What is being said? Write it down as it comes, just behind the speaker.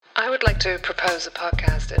I would like to propose a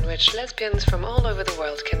podcast in which lesbians from all over the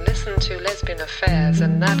world can listen to lesbian affairs,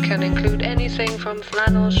 and that can include anything from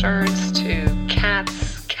flannel shirts to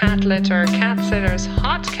cats, cat litter, cat sitters,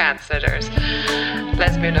 hot cat sitters,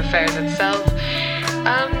 lesbian affairs itself,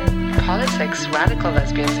 politics, radical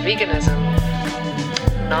lesbians, veganism,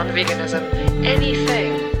 non-veganism,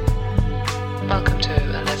 anything. Welcome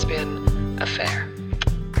to a lesbian affair.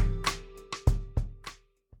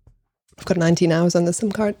 I've got 19 hours on the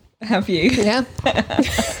SIM card. Have you? Yeah.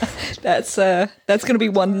 That's going to be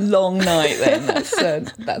one long night then.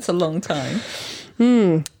 That's a long time.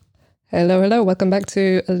 Hello. Welcome back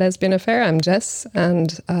to A Lesbian Affair. I'm Jess,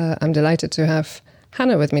 and I'm delighted to have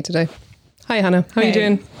Hannah with me today. Hi, Hannah. How are you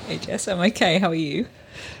doing? Hey, Jess. I'm okay. How are you?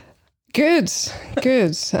 Good.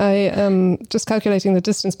 I am just calculating the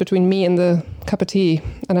distance between me and the cup of tea,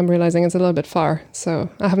 and I'm realising it's a little bit far, so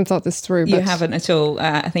I haven't thought this through. You haven't at all.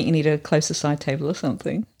 I think you need a closer side table or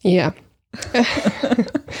something. Yeah.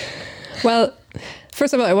 Well,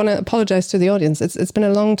 first of all, I want to apologise to the audience. It's been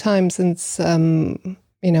a long time since an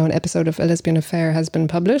episode of A Lesbian Affair has been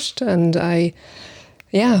published, and I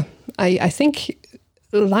think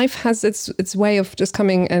life has its way of just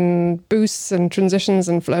coming in boosts and transitions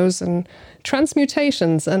and flows and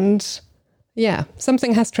transmutations, and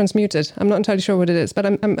something has transmuted. I'm not entirely sure what it is, but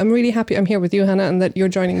I'm really happy I'm here with you, Hannah, and that you're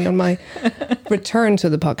joining me on my return to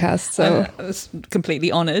the podcast. So I was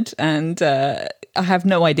completely honoured, and I have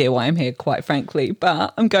no idea why I'm here, quite frankly,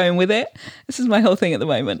 but I'm going with it. This is my whole thing at the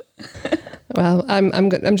moment. Well, I'm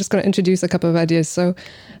just going to introduce a couple of ideas. So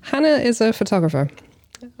Hannah is a photographer.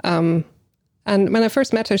 And when I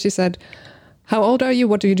first met her, she said, "How old are you?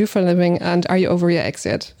 What do you do for a living? And are you over your ex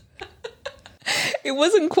yet?" It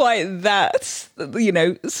wasn't quite that,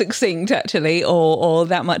 succinct actually, or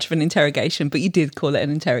that much of an interrogation, but you did call it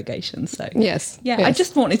an interrogation. So yes. I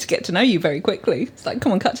just wanted to get to know you very quickly. It's like,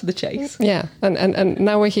 come on, cut to the chase. Yeah, and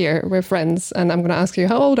now we're here, we're friends, and I'm going to ask you,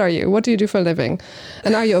 how old are you? What do you do for a living?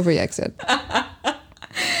 And are you over your ex yet?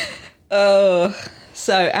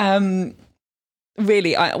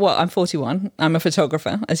 Really, I'm 41. I'm a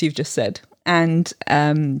photographer, as you've just said. And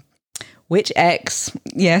which ex?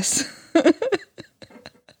 Yes.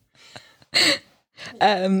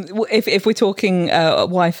 If we're talking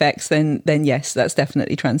wife ex, then yes, that's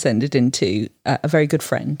definitely transcended into a very good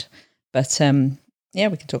friend. But we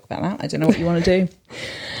can talk about that. I don't know what you want to do.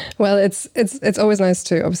 Well, it's always nice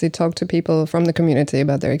to obviously talk to people from the community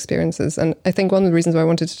about their experiences. And I think one of the reasons why I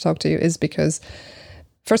wanted to talk to you is because,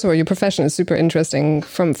 first of all, your profession is super interesting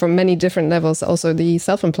from many different levels, also the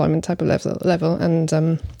self-employment type of level.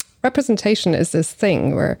 And representation is this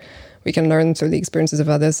thing where we can learn through the experiences of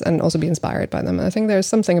others and also be inspired by them. And I think there's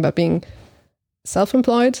something about being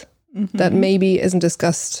self-employed that maybe isn't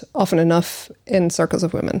discussed often enough in circles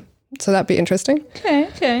of women. So that'd be interesting.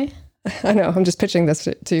 Okay. I know, I'm just pitching this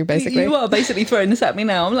to you, basically. You are basically throwing this at me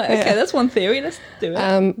now. I'm like, okay, that's one theory, let's do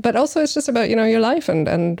it. But also it's just about, your life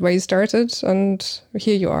and where you started, and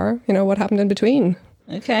here you are, what happened in between.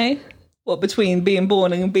 Okay. What, between being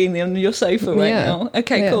born and being on your sofa right now?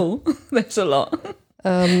 Okay, cool. There's a lot.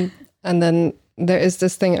 And then there is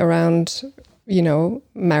this thing around,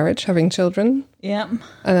 marriage, having children. Yeah. And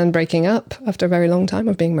then breaking up after a very long time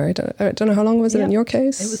of being married. I don't know, how long was it in your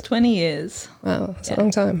case? It was 20 years. Wow, it's a long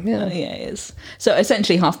time. Yeah. It is. So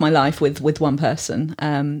essentially half my life with one person,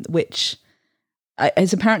 which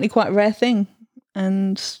is apparently quite a rare thing.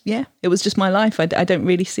 And it was just my life. I don't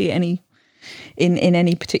really see it in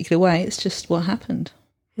any particular way. It's just what happened.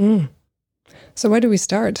 So where do we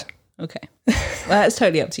start? Okay. Well, it's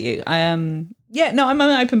totally up to you. I'm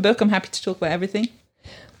an open book. I'm happy to talk about everything.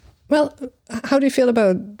 Well, how do you feel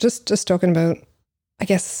about just talking about, I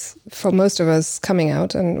guess, for most of us, coming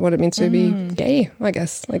out and what it means to be gay, I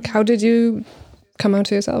guess? Like, how did you come out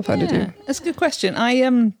to yourself? How did you? That's a good question.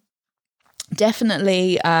 I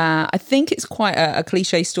definitely, I think it's quite a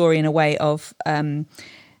cliche story in a way of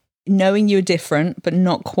knowing you're different, but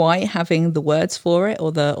not quite having the words for it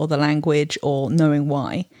or the language or knowing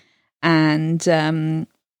why. And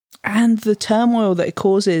the turmoil that it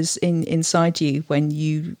causes inside you when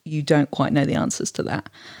you don't quite know the answers to that.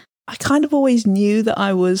 I kind of always knew that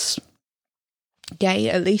I was gay,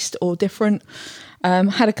 at least, or different.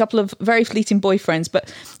 Had a couple of very fleeting boyfriends,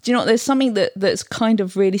 but do you know what? There's something that's kind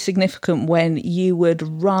of really significant when you would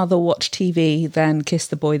rather watch TV than kiss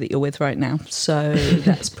the boy that you're with right now. So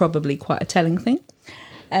that's probably quite a telling thing.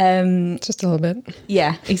 Just a little bit.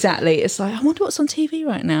 Yeah, exactly. It's like, I wonder what's on TV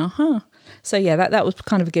right now, huh? So that was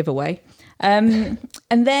kind of a giveaway. And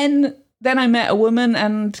then I met a woman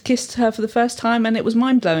and kissed her for the first time, and it was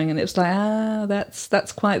mind blowing. And it was like,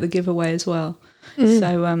 that's quite the giveaway as well.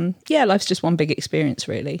 So yeah, life's just one big experience,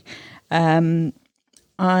 really.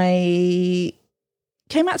 I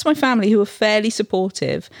came out to my family, who were fairly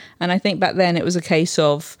supportive, and I think back then it was a case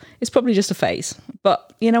of it's probably just a phase.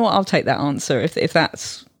 But you know what? I'll take that answer. If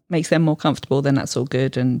that makes them more comfortable, then that's all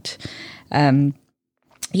good. And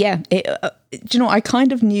yeah, do you know what? I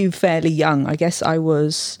kind of knew fairly young. I guess I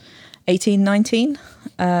was 18, 19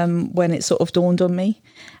 when it sort of dawned on me.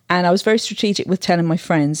 And I was very strategic with telling my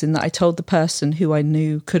friends, in that I told the person who I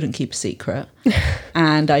knew couldn't keep a secret.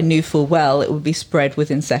 And I knew full well it would be spread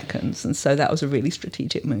within seconds. And so that was a really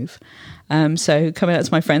strategic move. So coming out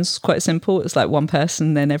to my friends was quite simple. It was like one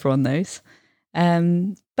person, then everyone knows.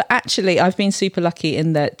 But actually, I've been super lucky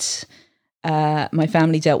in that my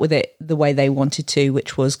family dealt with it the way they wanted to,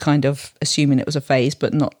 which was kind of assuming it was a phase,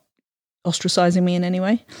 but not ostracizing me in any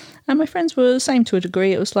way. And my friends were the same to a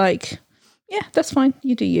degree. It was like, yeah, that's fine.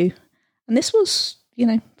 You do you. And this was,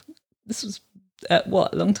 a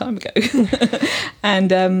long time ago.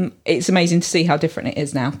 And it's amazing to see how different it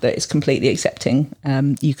is now, that it's completely accepting.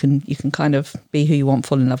 You can kind of be who you want,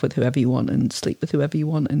 fall in love with whoever you want, and sleep with whoever you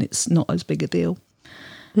want, and it's not as big a deal.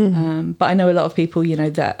 But I know a lot of people,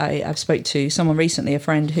 that I've spoke to someone recently, a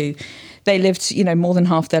friend who they lived, more than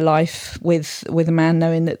half their life with a man,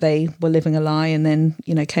 knowing that they were living a lie, and then,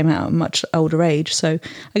 came out at a much older age. So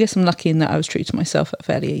I guess I'm lucky in that I was true to myself at a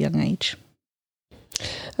fairly young age.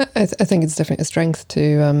 I think it's definitely a strength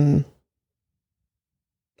to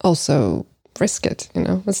also risk it.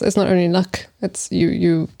 It's not only luck. It's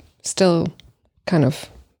you still kind of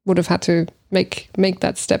would have had to make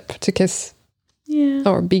that step to kiss,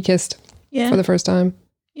 or be kissed, for the first time.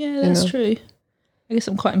 Yeah, that's true. I guess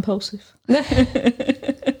I'm quite impulsive.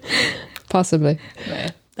 Possibly.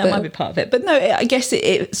 Yeah, that might be part of it. But no, I guess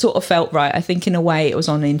it sort of felt right. I think in a way it was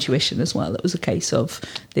on intuition as well. It was a case of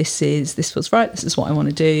this feels right. This is what I want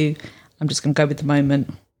to do. I'm just going to go with the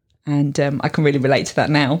moment. And I can really relate to that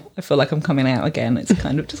now. I feel like I'm coming out again. It's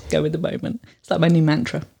kind of just go with the moment. It's like my new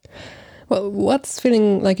mantra. Well, what's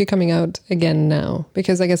feeling like you're coming out again now?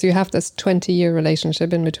 Because I guess you have this 20-year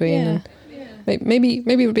relationship in between. Yeah. And maybe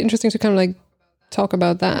it would be interesting to kind of like talk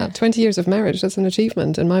about that. 20 years of marriage, that's an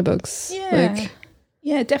achievement in my books.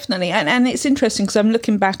 Yeah, definitely. And it's interesting because I'm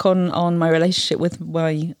looking back on my relationship with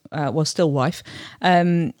my still wife,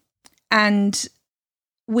 and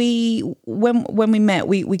when we met,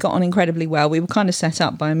 we got on incredibly well. We were kind of set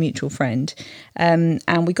up by a mutual friend, and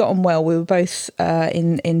we got on well. We were both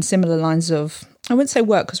in similar lines of, I wouldn't say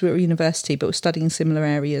work because we were at university, but we're studying similar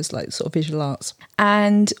areas like sort of visual arts.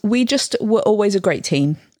 And we just were always a great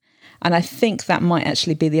team. And I think that might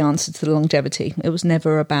actually be the answer to the longevity. It was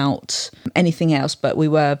never about anything else, but we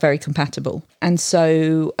were very compatible. And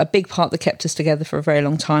so a big part that kept us together for a very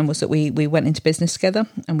long time was that we went into business together,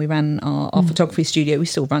 and we ran our photography studio. We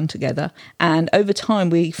still run together. And over time,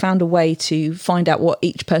 we found a way to find out what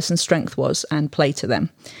each person's strength was and play to them,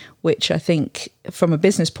 which I think from a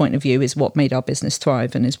business point of view is what made our business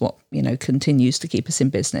thrive, and is what, continues to keep us in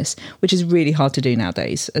business, which is really hard to do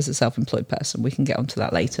nowadays as a self-employed person. We can get onto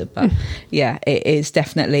that later. But yeah, it is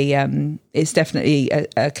definitely,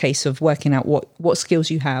 a case of working out what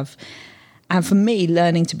skills you have. And for me,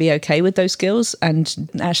 learning to be okay with those skills, and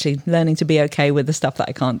actually learning to be okay with the stuff that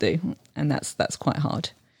I can't do. And that's quite hard.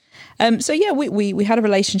 So yeah, we had a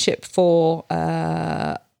relationship for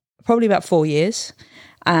probably about 4 years.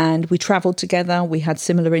 And we travelled together, we had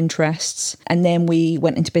similar interests, and then we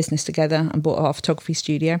went into business together and bought our photography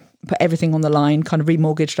studio, put everything on the line, kind of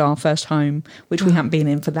remortgaged our first home, which we hadn't been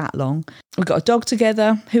in for that long. We got a dog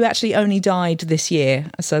together who actually only died this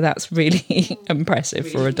year, so that's really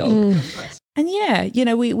impressive for a dog. And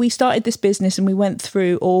yeah, we started this business, and we went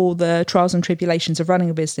through all the trials and tribulations of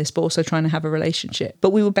running a business, but also trying to have a relationship.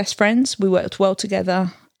 But we were best friends, we worked well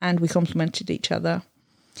together, and we complemented each other.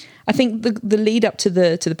 I think the lead up to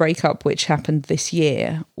the breakup, which happened this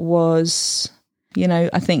year, was,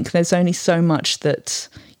 I think there's only so much that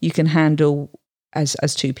you can handle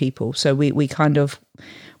as two people. So we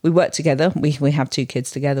work together. We have 2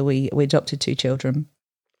 kids together. We adopted 2 children.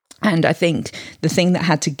 And I think the thing that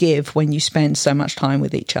had to give when you spend so much time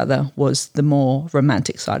with each other was the more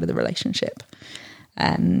romantic side of the relationship.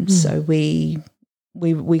 So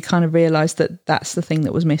we kind of realised that that's the thing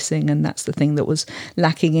that was missing, and that's the thing that was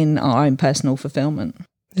lacking in our own personal fulfilment.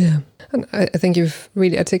 Yeah. And I think you've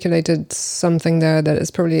really articulated something there that is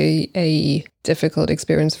probably a difficult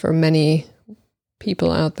experience for many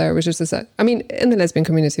people out there, which is that, I mean, in the lesbian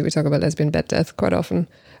community, we talk about lesbian bed death quite often.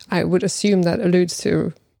 I would assume that alludes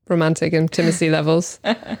to romantic intimacy levels.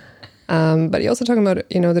 But you're also talking about,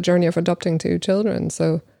 the journey of adopting 2 children.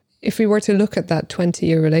 So if we were to look at that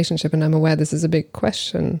 20-year relationship, and I'm aware this is a big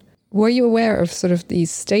question, were you aware of sort of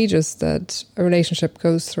these stages that a relationship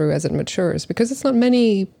goes through as it matures? Because it's not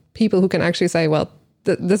many people who can actually say, well,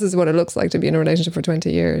 this is what it looks like to be in a relationship for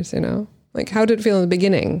 20 years, you know? Like, how did it feel in the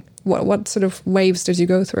beginning? What sort of waves did you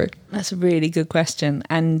go through? That's a really good question.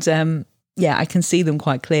 And yeah, I can see them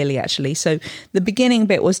quite clearly, actually. So the beginning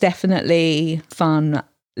bit was definitely fun,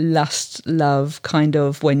 lust, love, kind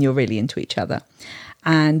of when you're really into each other.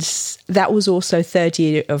 And that was also third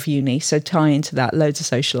year of uni. So tie into that, loads of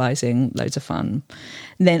socialising, loads of fun.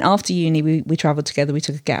 And then after uni, we travelled together. We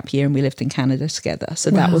took a gap year and we lived in Canada together. So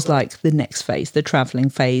that was like the next phase, the travelling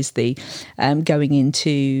phase, the going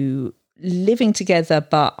into living together.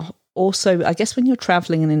 But also, I guess when you're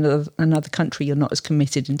travelling in another country, you're not as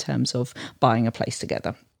committed in terms of buying a place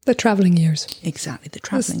together. The travelling years. Exactly, the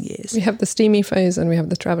travelling years. We have the steamy phase and we have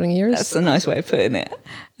the travelling years. That's a nice way of putting it.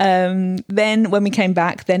 Then when we came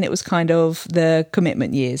back, then it was kind of the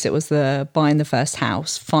commitment years. It was the buying the first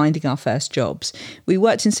house, finding our first jobs. We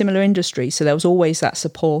worked in similar industries, so there was always that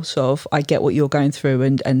support of, I get what you're going through,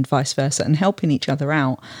 and vice versa, and helping each other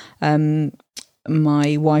out.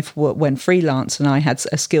 My wife went freelance and I had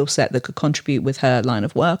a skill set that could contribute with her line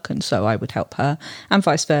of work, and so I would help her, and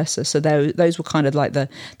vice versa. So those were kind of like the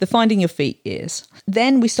finding your feet years.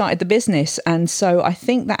 Then we started the business, and so I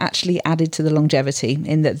think that actually added to the longevity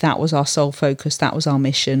in that was our sole focus, that was our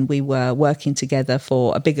mission. We were working together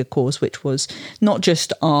for a bigger cause, which was not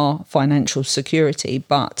just our financial security,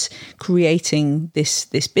 but creating this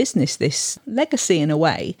business, this legacy in a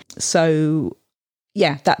way. So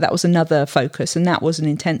yeah, that was another focus, and that was an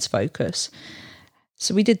intense focus.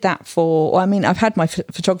 So we did that I've had my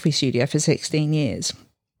photography studio for 16 years.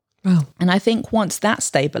 Wow. And I think once that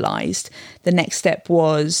stabilised, the next step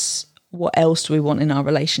was, what else do we want in our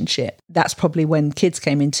relationship? That's probably when kids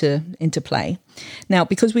came into play. Now,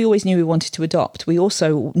 because we always knew we wanted to adopt, we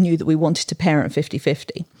also knew that we wanted to parent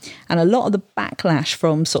 50-50. And a lot of the backlash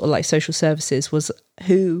from sort of like social services was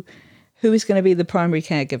who is going to be the primary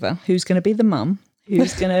caregiver? Who's going to be the mum?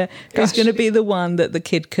 Who's gonna be the one that the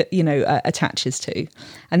kid attaches to?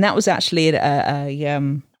 And that was actually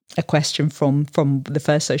a question from the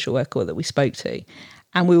first social worker that we spoke to,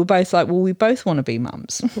 and we were both like, well, we both want to be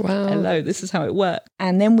mums. Wow. Hello, this is how it works.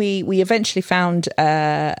 And then we eventually found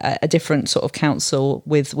a different sort of counsel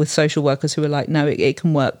with social workers who were like, no, it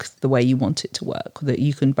can work the way you want it to work, that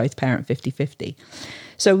you can both parent 50-50.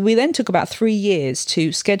 So we then took about 3 years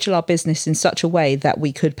to schedule our business in such a way that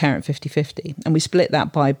we could parent 50-50. And we split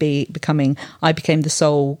that by I became the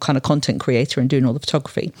sole kind of content creator and doing all the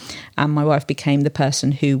photography. And my wife became the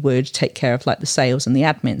person who would take care of like the sales and the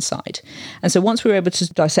admin side. And so once we were able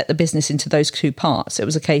to dissect the business into those two parts, it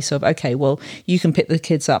was a case of, okay, well, you can pick the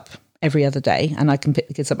kids up every other day and I can pick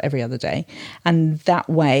the kids up every other day. And that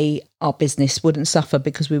way our business wouldn't suffer,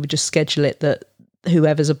 because we would just schedule it that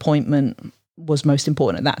whoever's appointment was most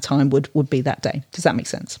important at that time would be that day. Does that make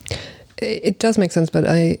sense? It does make sense, but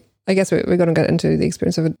I guess we're going to get into the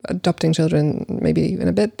experience of adopting children maybe in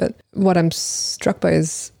a bit, but what I'm struck by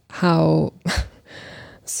is how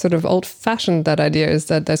sort of old-fashioned that idea is,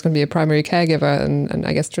 that there's going to be a primary caregiver, and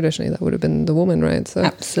I guess traditionally that would have been the woman, right? So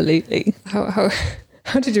absolutely.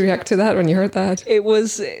 How did you react to that when you heard that? It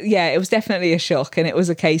was definitely a shock, and it was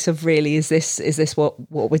a case of, really, is this what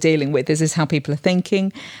we're dealing with? Is this how people are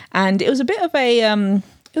thinking? And it was a bit of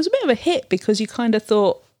a hit, because you kind of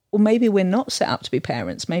thought, well, maybe we're not set up to be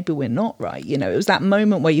parents. Maybe we're not right. You know, it was that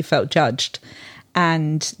moment where you felt judged,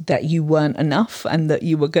 and that you weren't enough, and that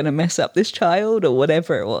you were going to mess up this child or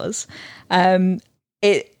whatever it was.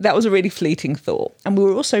 That was a really fleeting thought. And we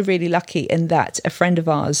were also really lucky in that a friend of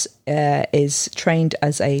ours is trained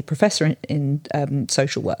as a professor in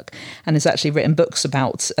social work, and has actually written books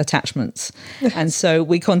about attachments. And so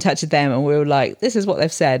we contacted them and we were like, this is what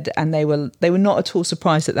they've said. And they were not at all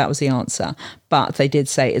surprised that was the answer, but they did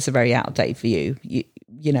say it's a very out-of-date view.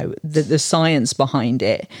 You know, the science behind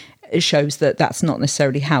it shows that that's not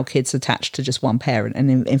necessarily how kids attach to just one parent.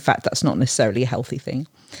 And in fact, that's not necessarily a healthy thing.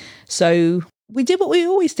 So we did what we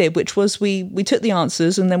always did, which was we took the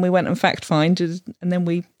answers and then we went and fact-find, and then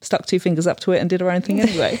we stuck 2 fingers up to it and did our own thing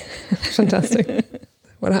anyway. Fantastic.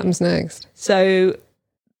 What happens next? So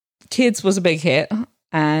kids was a big hit,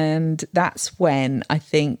 and that's when I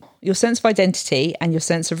think your sense of identity and your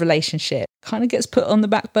sense of relationship kind of gets put on the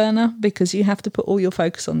back burner, because you have to put all your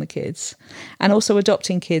focus on the kids. And also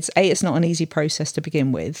adopting kids, it's not an easy process to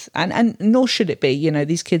begin with, and nor should it be. You know,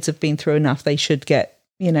 these kids have been through enough. They should get,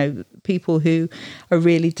 you know, people who are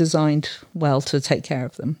really designed well to take care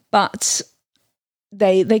of them. But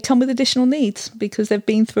they come with additional needs, because they've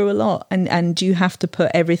been through a lot, and you have to put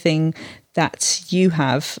everything that you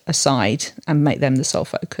have aside and make them the sole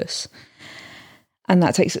focus. And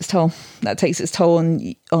that takes its toll. That takes its toll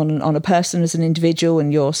on a person as an individual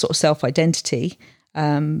and your sort of self-identity,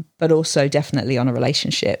 but also definitely on a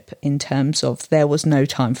relationship in terms of there was no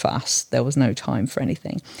time for us. There was no time for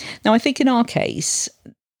anything. Now, I think in our case,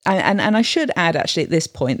 and I should add actually at this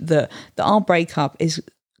point that our breakup is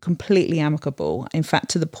completely amicable. In fact,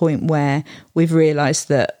 to the point where we've realised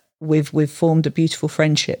that we've formed a beautiful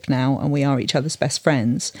friendship now, and we are each other's best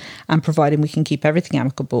friends. And providing we can keep everything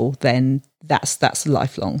amicable, then that's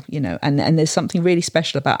lifelong, you know. And there's something really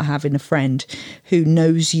special about having a friend who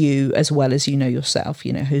knows you as well as you know yourself,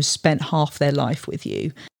 you know, who's spent half their life with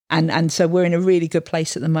you. And so we're in a really good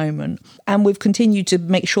place at the moment. And we've continued to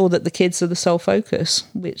make sure that the kids are the sole focus,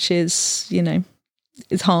 which is, you know,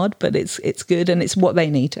 it's hard, but it's good, and it's what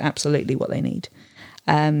they need, absolutely what they need.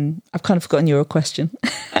 I've kind of forgotten your question.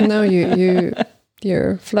 No,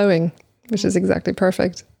 you're flowing, which is exactly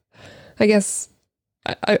perfect. I guess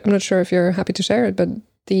I'm not sure if you're happy to share it, but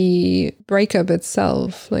the breakup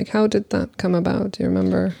itself, like, how did that come about? Do you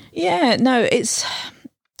remember? Yeah, no, it's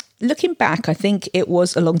looking back, I think it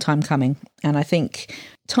was a long time coming, and I think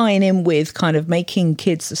tying in with kind of making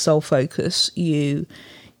kids the sole focus, you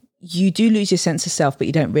do lose your sense of self, but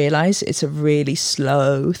you don't realise it's a really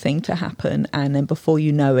slow thing to happen. And then before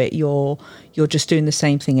you know it, you're just doing the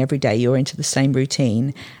same thing every day. You're into the same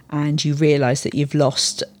routine, and you realise that you've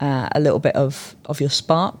lost a little bit of your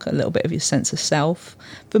spark, a little bit of your sense of self.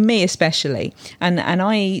 For me, especially, and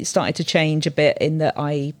I started to change a bit in that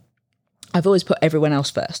I've always put everyone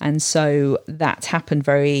else first, and so that happened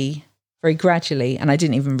very gradually, and I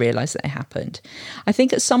didn't even realise that it happened. I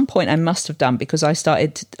think at some point I must have done, because I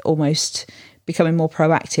started almost becoming more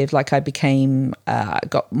proactive, like I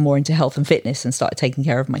got more into health and fitness and started taking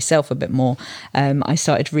care of myself a bit more. I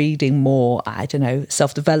started reading more, I don't know,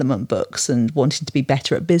 self-development books and wanting to be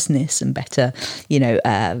better at business and better, you know,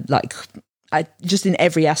 just in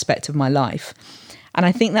every aspect of my life. And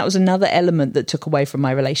I think that was another element that took away from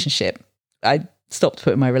my relationship. I stopped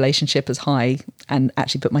putting my relationship as high and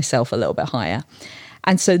actually put myself a little bit higher.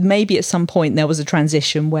 And so maybe at some point there was a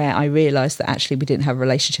transition where I realised that actually we didn't have a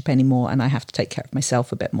relationship anymore and I have to take care of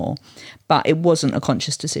myself a bit more. But it wasn't a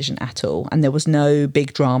conscious decision at all. And there was no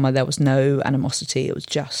big drama. There was no animosity. It was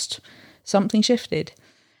just something shifted.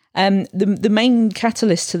 The main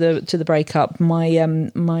catalyst to the breakup,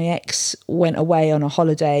 my ex went away on a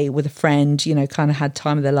holiday with a friend, you know, kind of had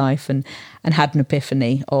time of their life and had an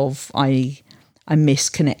epiphany of I miss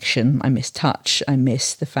connection, I miss touch, I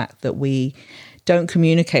miss the fact that we don't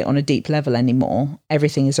communicate on a deep level anymore.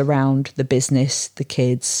 Everything is around the business, the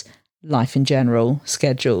kids, life in general,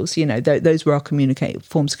 schedules. You know, those were our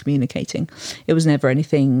forms of communicating. It was never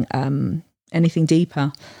anything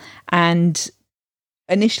deeper. And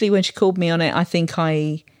initially, when she called me on it, I think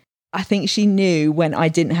she knew when I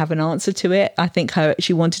didn't have an answer to it. I think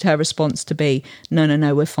she wanted her response to be,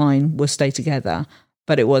 no, we're fine, we'll stay together.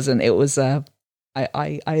 But it wasn't. It was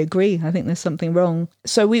I agree. I think there's something wrong.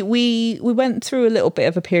 So we went through a little bit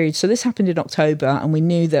of a period. So this happened in October, and we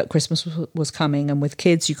knew that Christmas was coming. And with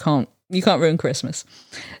kids, you can't ruin Christmas.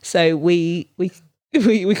 So we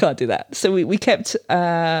can't do that. So we kept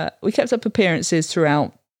up appearances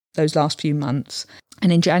throughout those last few months.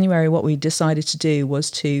 And in January, what we decided to do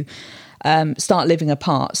was to start living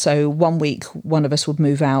apart. So one week, one of us would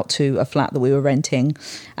move out to a flat that we were renting,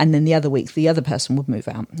 and then the other week, the other person would move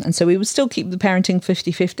out. And so we would still keep the parenting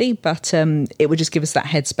 50-50, but it would just give us that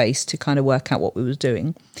headspace to kind of work out what we were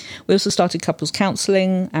doing. We also started couples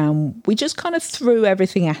counselling, and we just kind of threw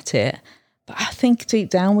everything at it. But I think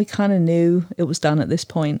deep down, we kind of knew it was done at this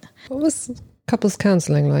point. What was couples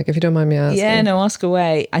counselling like, if you don't mind me asking? Yeah, no, ask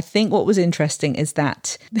away. I think what was interesting is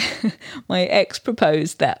that my ex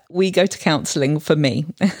proposed that we go to counselling for me,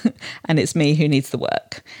 and it's me who needs the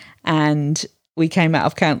work. And we came out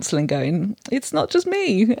of counselling going, it's not just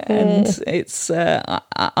me, and it's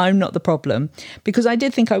I'm not the problem. Because I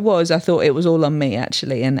did think I was. I thought it was all on me,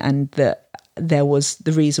 actually, and that there was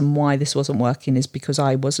the reason why this wasn't working is because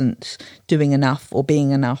I wasn't doing enough or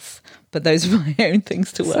being enough. But those are my own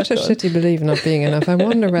things to work on. Such a shitty belief not being enough. I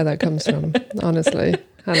wonder where that comes from, honestly.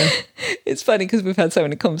 Hannah. It's funny because we've had so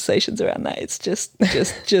many conversations around that. It's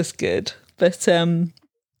just good. But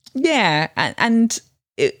yeah, and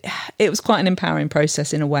it was quite an empowering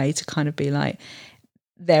process in a way to kind of be like,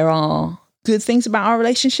 there are good things about our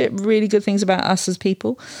relationship, really good things about us as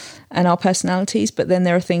people and our personalities, but then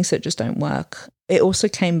there are things that just don't work. It also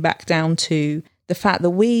came back down to the fact that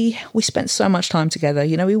we spent so much time together.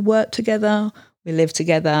 You know, we work together, we live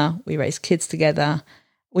together, we raise kids together,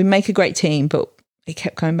 we make a great team, but it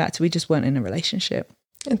kept coming back to we just weren't in a relationship.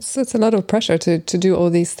 It's a lot of pressure to do all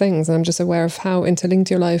these things. And I'm just aware of how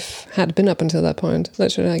interlinked your life had been up until that point.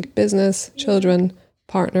 Literally like business, children,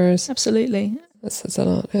 partners. Absolutely. That's a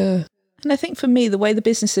lot, yeah. And I think for me, the way the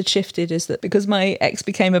business had shifted is that because my ex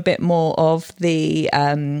became a bit more of the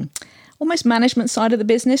almost management side of the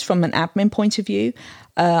business from an admin point of view,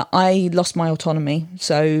 I lost my autonomy.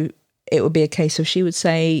 So it would be a case of she would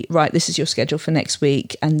say, right, this is your schedule for next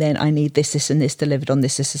week. And then I need this, and this delivered on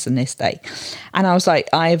this, and this day. And I was like,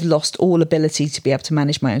 I've lost all ability to be able to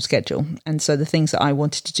manage my own schedule. And so the things that I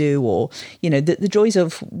wanted to do, or, you know, the joys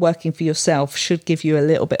of working for yourself should give you a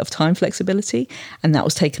little bit of time flexibility. And that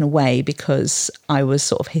was taken away because I was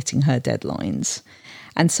sort of hitting her deadlines.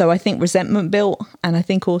 And so I think resentment built. And I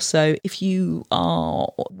think also if you are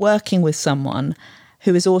working with someone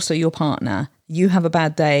who is also your partner, you have a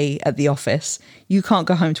bad day at the office, you can't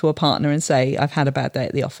go home to a partner and say, I've had a bad day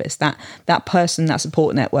at the office. That person, that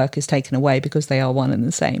support network is taken away because they are one and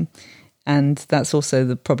the same. And that's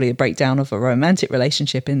also probably a breakdown of a romantic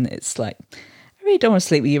relationship. And it's like, I really don't want to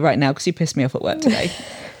sleep with you right now because you pissed me off at work today.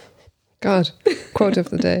 God, quote of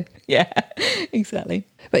the day. Yeah, exactly.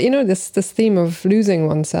 But you know, this theme of losing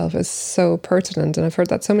oneself is so pertinent. And I've heard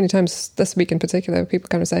that so many times this week in particular, people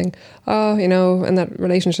kind of saying, oh, you know, in that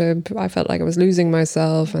relationship, I felt like I was losing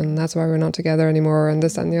myself and that's why we're not together anymore and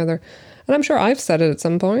this and the other. And I'm sure I've said it at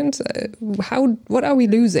some point. What are we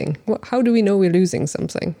losing? How do we know we're losing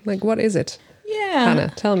something? Like, what is it? Yeah.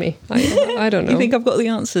 Hannah, tell me. I don't know. You think I've got the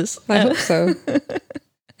answers? I hope so.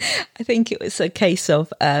 I think it was a case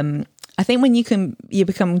of, I think when you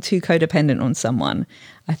become too codependent on someone,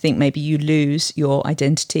 I think maybe you lose your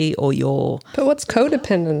identity or your... But what's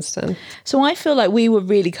codependence then? So I feel like we were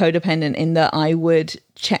really codependent in that I would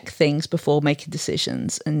check things before making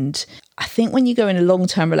decisions. And I think when you go in a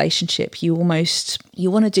long-term relationship, you want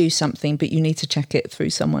to do something, but you need to check it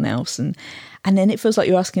through someone else. And then it feels like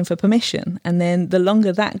you're asking for permission. And then the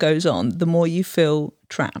longer that goes on, the more you feel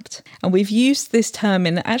trapped. And we've used this term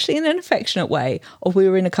in an affectionate way of we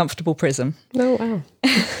were in a comfortable prison. Oh,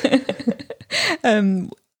 wow.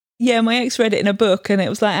 Yeah, my ex read it in a book and it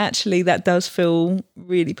was like, actually, that does feel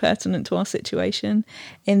really pertinent to our situation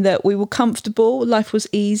in that we were comfortable. Life was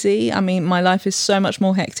easy. I mean, my life is so much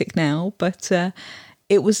more hectic now, but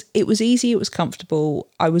it was easy. It was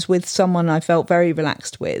comfortable. I was with someone I felt very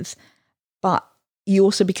relaxed with, but you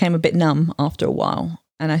also became a bit numb after a while.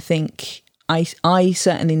 And I think I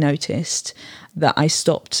certainly noticed that I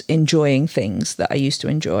stopped enjoying things that I used to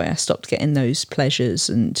enjoy. I stopped getting those pleasures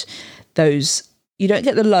and those, you don't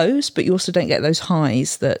get the lows, but you also don't get those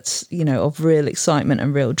highs that, you know, of real excitement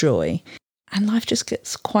and real joy. And life just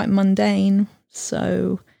gets quite mundane.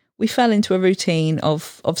 So we fell into a routine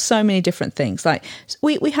of so many different things. Like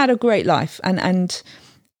we had a great life and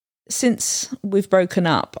since we've broken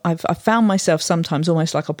up, I've found myself sometimes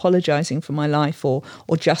almost like apologizing for my life or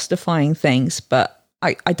justifying things, but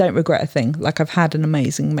I don't regret a thing. Like I've had an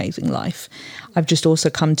amazing, amazing life. I've just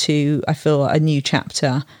also come to, I feel, a new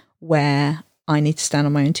chapter where I need to stand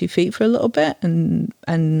on my own 2 feet for a little bit and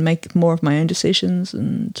make more of my own decisions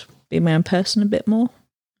and be my own person a bit more.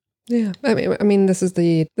 Yeah, I mean, this is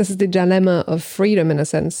the dilemma of freedom in a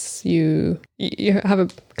sense. You have a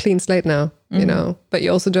clean slate now, you know, but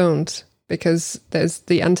you also don't, because there's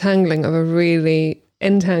the untangling of a really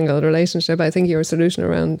entangled relationship. I think your solution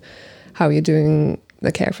around how you're doing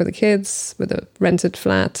the care for the kids with a rented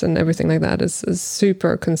flat and everything like that is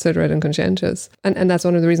super considerate and conscientious. And that's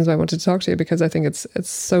one of the reasons why I wanted to talk to you, because I think it's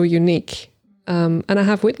so unique. And I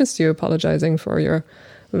have witnessed you apologizing for your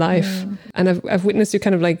life. And I've witnessed you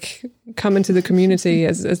kind of like come into the community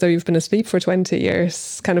as though you've been asleep for 20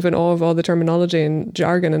 years, kind of in awe of all the terminology and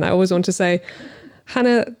jargon. And I always want to say,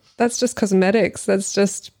 Hannah, that's just cosmetics. That's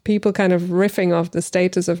just people kind of riffing off the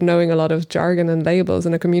status of knowing a lot of jargon and labels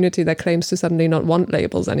in a community that claims to suddenly not want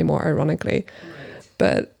labels anymore, ironically.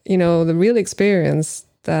 But, you know, the real experience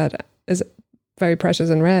that is very precious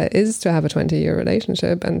and rare is to have a 20-year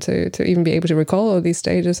relationship and to even be able to recall all these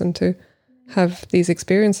stages and to have these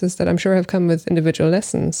experiences that I'm sure have come with individual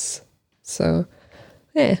lessons. So,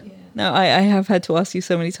 yeah. No, I have had to ask you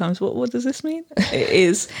so many times, what does this mean? It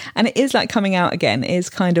is, and it is like coming out again. It is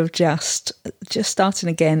kind of just starting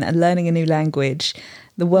again and learning a new language.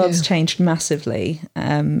 The world's changed massively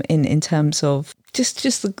in terms of just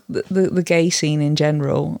the gay scene in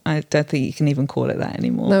general. I don't think you can even call it that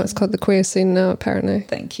anymore. No, it's called the queer scene now, apparently.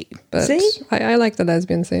 Thank you. But see? I like the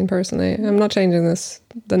lesbian scene personally. I'm not changing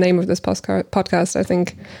the name of this podcast. I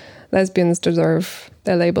think lesbians deserve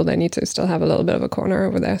their label. They need to still have a little bit of a corner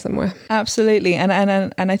over there somewhere. Absolutely. And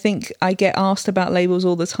I think I get asked about labels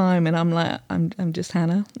all the time, and I'm like, I'm just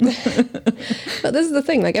Hannah. But this is the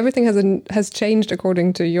thing, like everything has changed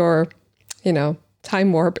according to your,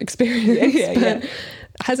 time warp experience. Yeah.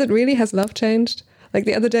 Has it really? Has love changed? Like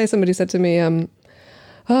the other day somebody said to me, I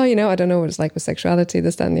don't know what it's like with sexuality,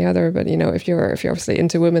 this, that, and the other, but if you're obviously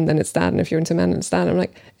into women, then it's that, and if you're into men, it's that. I'm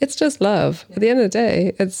like, it's just love. At the end of the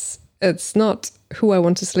day, it's not who I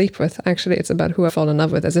want to sleep with. Actually, it's about who I fall in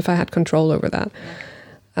love with, as if I had control over that.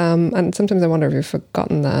 And sometimes I wonder if you've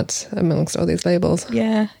forgotten that amongst all these labels.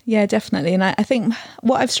 Yeah, definitely. And I think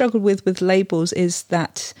what I've struggled with labels is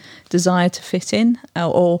that desire to fit in,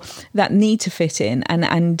 or that need to fit in.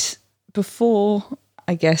 And before,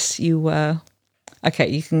 I guess you were, okay,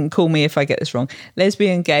 you can call me if I get this wrong,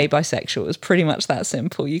 lesbian, gay, bisexual. It's pretty much that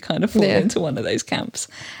simple. You kind of fall into one of those camps.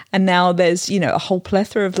 And now there's, a whole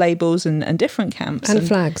plethora of labels and different camps. And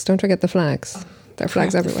flags. Don't forget the flags. There are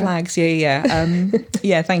flags everywhere. Flags, yeah.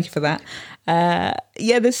 Yeah, thank you for that.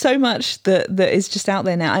 There's so much that is just out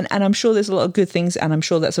there now. And I'm sure there's a lot of good things, and I'm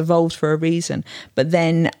sure that's evolved for a reason. But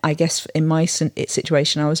then I guess in my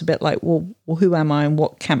situation, I was a bit like, well, who am I, and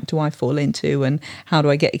what camp do I fall into, and how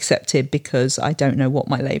do I get accepted, because I don't know what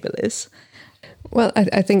my label is. Well,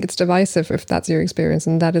 I think it's divisive if that's your experience,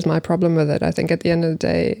 and that is my problem with it. I think at the end of the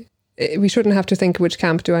day, we shouldn't have to think, which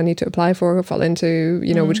camp do I need to apply for or fall into,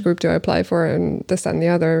 which group do I apply for, and this, that, and the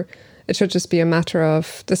other. It should just be a matter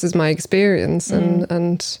of, this is my experience,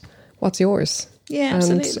 and what's yours? Yeah,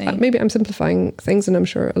 and absolutely. Maybe I'm simplifying things, and I'm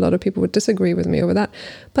sure a lot of people would disagree with me over that.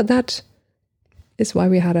 But that is why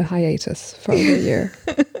we had a hiatus for over a year.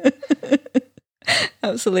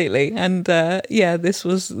 Absolutely. And this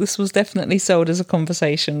was definitely sold as a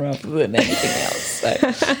conversation rather than anything else.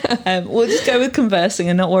 So we'll just go with conversing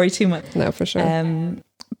and not worry too much. No, for sure.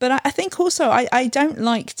 But I think also I don't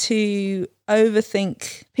like to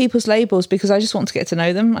overthink people's labels, because I just want to get to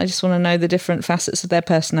know them. I just want to know the different facets of their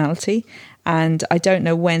personality. And I don't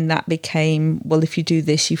know when that became, well, if you do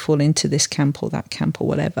this, you fall into this camp or that camp or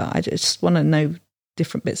whatever. I just want to know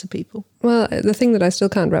different bits of people. Well, the thing that I still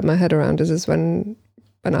can't wrap my head around is when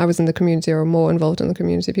I was in the community, or more involved in the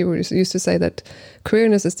community, people used to say that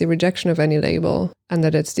queerness is the rejection of any label, and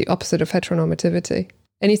that it's the opposite of heteronormativity.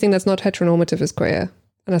 Anything that's not heteronormative is queer.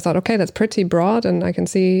 And I thought, okay, that's pretty broad, and I can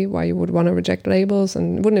see why you would want to reject labels.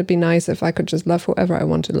 And wouldn't it be nice if I could just love whoever I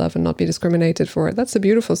want to love and not be discriminated for it? That's the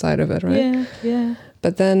beautiful side of it, right? Yeah.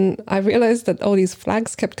 But then I realized that all these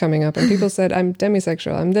flags kept coming up, and people said, I'm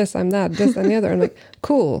demisexual, I'm this, I'm that, this and the other. I'm like,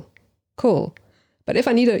 cool. But if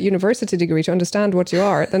I need a university degree to understand what you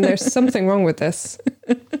are, then there's something wrong with this.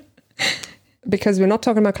 Because we're not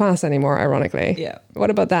talking about class anymore, ironically. Yeah.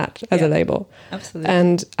 What about that as a label? Absolutely.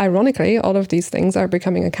 And ironically, all of these things are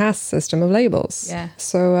becoming a caste system of labels. Yeah.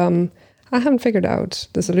 So I haven't figured out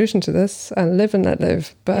the solution to this, and live and let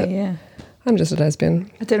live. But I'm just a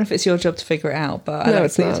lesbian. I don't know if it's your job to figure it out, but I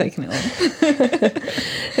don't think you're taking it on.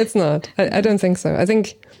 It's not. I don't think so. I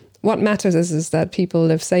think what matters is that people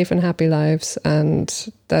live safe and happy lives,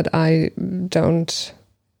 and that I don't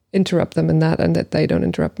interrupt them in that, and that they don't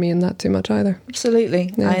interrupt me in that too much either.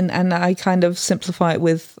 Absolutely. Yeah. And I kind of simplify it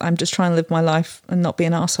with, I'm just trying to live my life and not be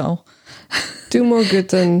an arsehole. Do more good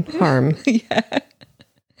than harm. Yeah.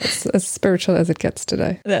 It's as spiritual as it gets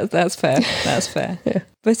today. That's fair. That's fair. Yeah.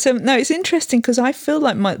 But no, it's interesting, because I feel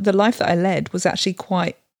like the life that I led was actually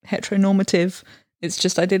quite heteronormative. It's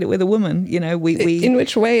just I did it with a woman, we In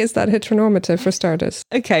which way is that heteronormative, for starters?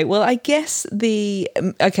 Okay, well, I guess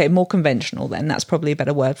more conventional then. That's probably a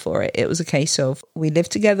better word for it. It was a case of, we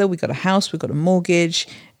lived together, we got a house, we got a mortgage,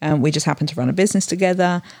 and we just happened to run a business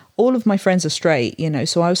together. All of my friends are straight,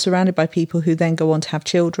 so I was surrounded by people who then go on to have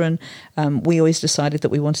children. We always decided that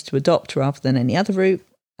we wanted to adopt rather than any other route.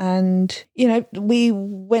 And, we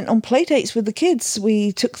went on play dates with the kids.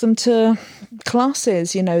 We took them to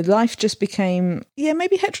classes. Life just became,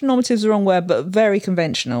 maybe heteronormative is the wrong word, but very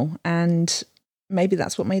conventional. And maybe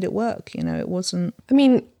that's what made it work. It wasn't. I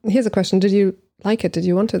mean, here's a question. Did you like it? Did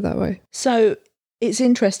you want it that way? So it's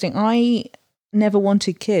interesting. I never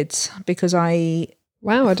wanted kids because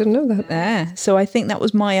Wow, I didn't know that. Yeah. So I think that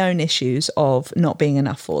was my own issues of not being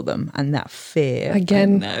enough for them, and that fear.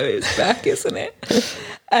 Again. No, it's back, isn't it?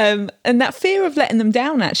 And that fear of letting them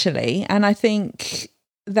down, actually. And I think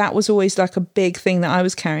that was always like a big thing that I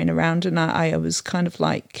was carrying around. And I was kind of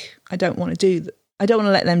like, I don't want to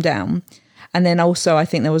let them down. And then also I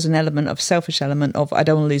think there was an element of selfish element of I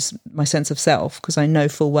don't want to lose my sense of self, because I know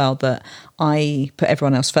full well that I put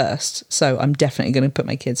everyone else first. So I'm definitely going to put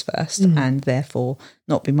my kids first and therefore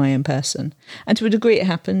not be my own person. And to a degree it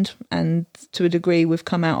happened. And to a degree we've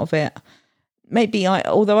come out of it. Maybe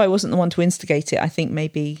although I wasn't the one to instigate it, I think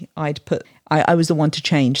maybe I was the one to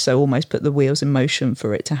change. So almost put the wheels in motion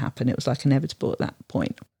for it to happen. It was like inevitable at that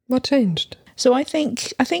point. What changed? So I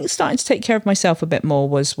think starting to take care of myself a bit more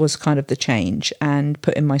was kind of the change, and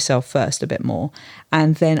putting myself first a bit more.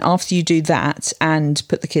 And then after you do that and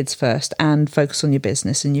put the kids first and focus on your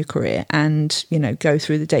business and your career and, you know, go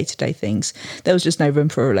through the day-to-day things, there was just no room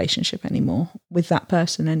for a relationship anymore with that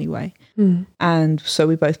person anyway. And so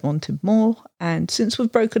we both wanted more. And since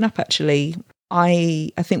we've broken up, actually,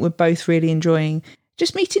 I think we're both really enjoying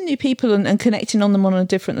just meeting new people and connecting on them on a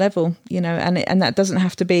different level, you know, and that doesn't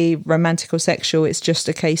have to be romantic or sexual. It's just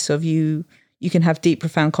a case of you can have deep,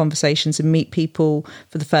 profound conversations and meet people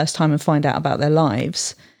for the first time and find out about their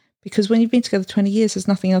lives. Because when you've been together 20 years, there's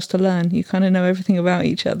nothing else to learn. You kind of know everything about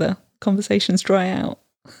each other. Conversations dry out.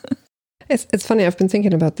 It's funny. I've been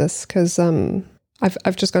thinking about this because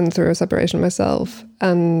I've just gone through a separation myself,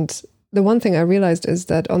 and the one thing I realized is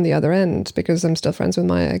that on the other end, because I'm still friends with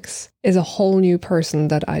my ex, is a whole new person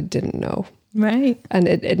that I didn't know. Right. And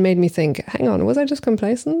it made me think, hang on, was I just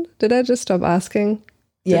complacent? Did I just stop asking?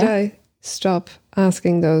 Did I stop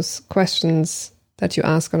asking those questions that you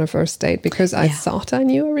ask on a first date because I thought I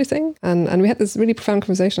knew everything? And we had this really profound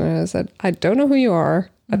conversation, and I said, I don't know who you are.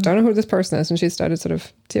 I don't know who this person is. And she started sort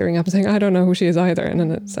of tearing up and saying, I don't know who she is either. And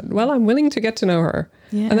then it said, well, I'm willing to get to know her.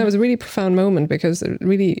 Yeah. And that was a really profound moment, because it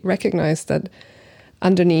really recognized that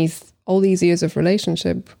underneath all these years of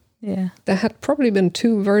relationship, there had probably been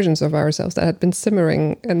two versions of ourselves that had been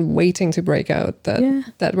simmering and waiting to break out,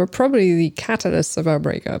 that were probably the catalysts of our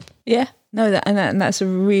breakup. Yeah. No, that's a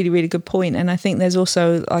really, really good point. And I think there's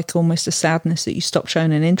also like almost a sadness that you stop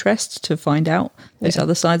showing an interest to find out those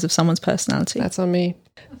other sides of someone's personality. That's on me.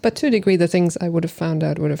 But to a degree, the things I would have found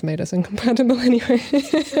out would have made us incompatible anyway.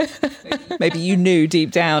 Maybe you knew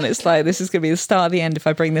deep down, it's like, this is going to be the start of the end if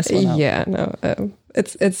I bring this one up. Yeah, no,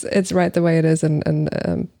 it's right the way it is.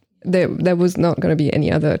 And there was not going to be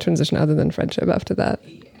any other transition other than friendship after that.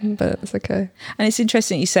 But it's okay. And it's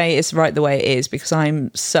interesting you say it's right the way it is, because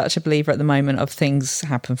I'm such a believer at the moment of things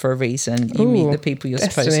happen for a reason. You meet the people you're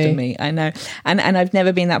supposed to meet. I know. And I've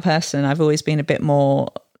never been that person. I've always been a bit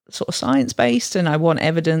more sort of science-based, and I want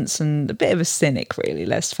evidence, and a bit of a cynic, really,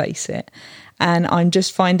 let's face it. And I'm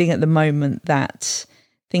just finding at the moment that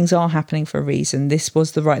things are happening for a reason. This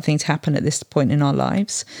was the right thing to happen at this point in our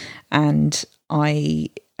lives. And I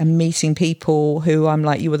am meeting people who I'm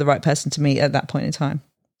like, you were the right person to meet at that point in time.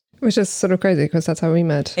 Which is sort of crazy, because that's how we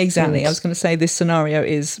met. Exactly. I was going to say this scenario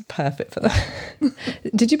is perfect for that.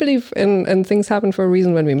 Did you believe in things happen for a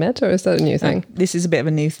reason when we met, or is that a new thing? This is a bit of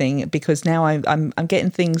a new thing, because now I'm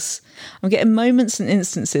getting things, I'm getting moments and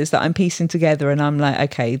instances that I'm piecing together, and I'm like,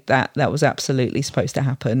 okay, that was absolutely supposed to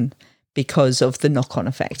happen because of the knock-on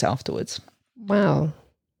effect afterwards. Wow.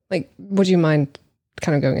 Like, would you mind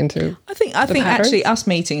kind of going into I think actually us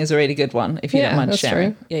meeting is a really good one, if you don't mind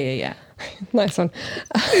sharing. True. Yeah. Nice one.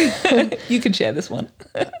 You can share this one.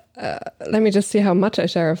 Let me just see how much I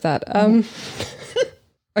share of that.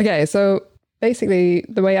 Okay, so basically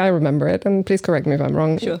the way I remember it, and please correct me if I'm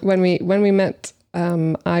wrong, sure. when we met,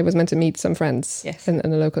 I was meant to meet some friends in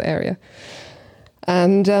the local area.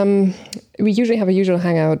 And we usually have a usual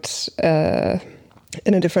hangout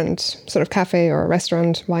in a different sort of cafe or a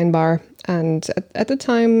restaurant, wine bar. And at the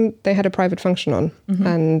time, they had a private function on. Mm-hmm.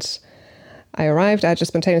 And I arrived, I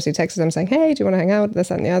just spontaneously texted them saying, hey, do you want to hang out? This,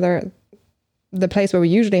 that, and the other. The place where we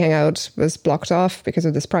usually hang out was blocked off because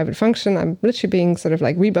of this private function. I'm literally being sort of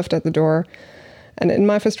like rebuffed at the door. And in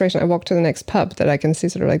my frustration, I walked to the next pub that I can see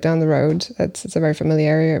sort of like down the road. It's a very familiar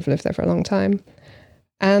area. I've lived there for a long time.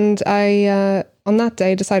 And I, on that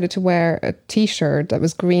day, decided to wear a T-shirt that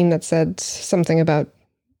was green that said something about,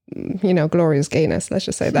 glorious gayness. Let's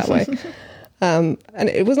just say it that way. And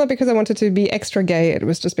it was not because I wanted to be extra gay. It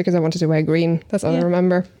was just because I wanted to wear green. That's all I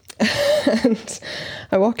remember. And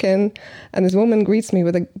I walk in, and this woman greets me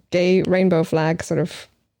with a gay rainbow flag, sort of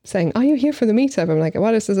saying, are you here for the meetup? I'm like,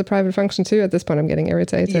 what, is this a private function too? At this point, I'm getting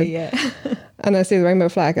irritated. Yeah. And I see the rainbow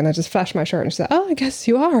flag, and I just flash my shirt, and she said, oh, I guess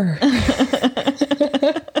you are.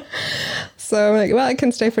 So I'm like, well, I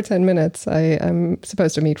can stay for 10 minutes. I am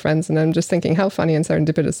supposed to meet friends. And I'm just thinking how funny and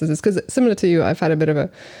serendipitous this is. Because similar to you, I've had a bit of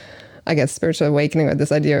a, I guess, spiritual awakening with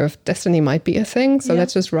this idea of destiny might be a thing. So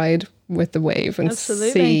let's just ride with the wave and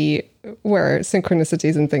see where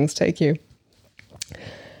synchronicities and things take you.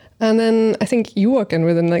 And then I think you walk in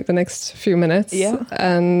within like the next few minutes. Yeah.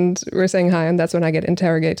 And we're saying hi, and that's when I get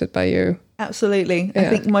interrogated by you. Absolutely. Yeah. I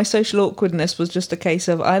think my social awkwardness was just a case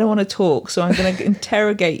of, I don't want to talk, so I'm going to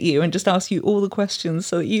interrogate you and just ask you all the questions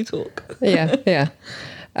so that you talk. Yeah.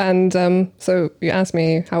 And so you asked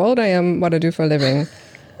me how old I am, what I do for a living.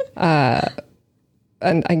 And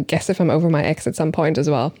I guess if I'm over my ex at some point as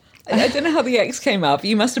well. I don't know how the ex came up.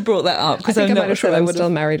 You must have brought that up. I think I might have said I'm still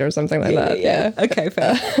married or something like that. Yeah. Okay,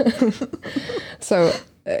 fair. So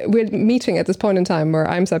we're meeting at this point in time where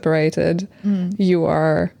I'm separated. You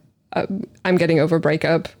are... I'm getting over a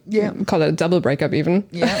breakup. Yeah. Call it a double breakup even.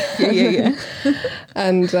 Yeah.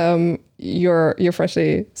 And you're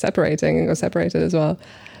freshly separating or separated as well.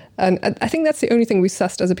 And I think that's the only thing we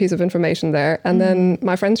sussed as a piece of information there. And then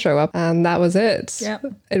my friends show up, and that was it. Yeah.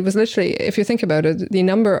 It was literally, if you think about it, the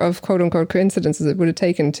number of quote unquote coincidences it would have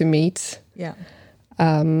taken to meet. Yeah.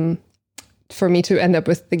 For me to end up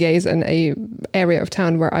with the gays in a area of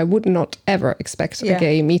town where I would not ever expect a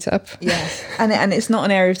gay meetup. Yeah, and it's not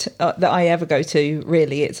an area that I ever go to.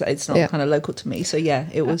 Really, it's not kind of local to me. So yeah,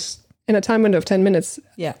 it was in a time window of 10 minutes.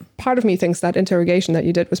 Yeah, part of me thinks that interrogation that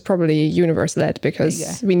you did was probably universe led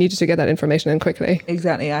because we needed to get that information in quickly.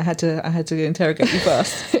 Exactly, I had to interrogate you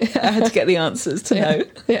first. I had to get the answers to know.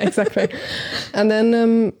 Yeah, exactly. And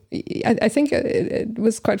then I think it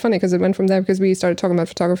was quite funny because it went from there because we started talking about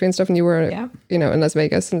photography and stuff, and you were, in Las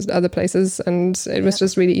Vegas and other places, and it was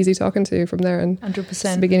just really easy talking to you from there. And 100%, it's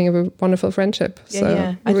the beginning of a wonderful friendship.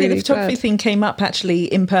 I think the photography thing came up actually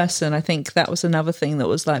in person. I think that was another thing that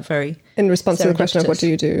was like very in response to the question of what do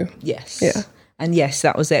you do. Yes. Yeah. And yes,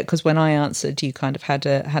 that was it. Because when I answered, you kind of had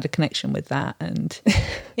a connection with that, and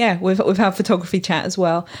we've had photography chat as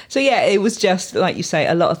well. So yeah, it was just like you say,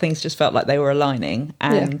 a lot of things just felt like they were aligning.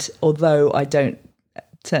 And although I don't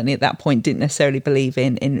certainly at that point didn't necessarily believe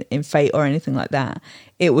in fate or anything like that,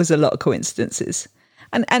 it was a lot of coincidences.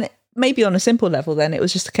 And maybe on a simple level, then it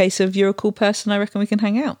was just a case of you're a cool person. I reckon we can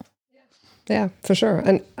hang out. Yeah, for sure.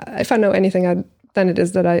 And if I know anything, then it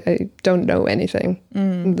is that I don't know anything.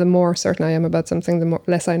 The more certain I am about something, the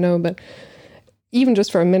less I know. But even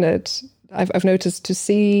just for a minute, I've noticed to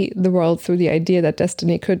see the world through the idea that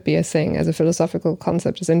destiny could be a thing as a philosophical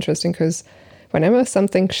concept is interesting, because whenever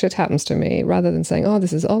something shit happens to me, rather than saying, oh,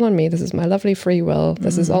 this is all on me, this is my lovely free will,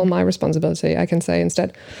 this is all my responsibility, I can say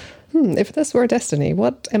instead, if this were destiny,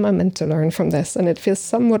 what am I meant to learn from this? And it feels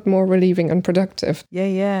somewhat more relieving and productive.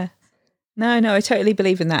 Yeah. No, I totally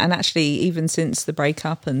believe in that. And actually, even since the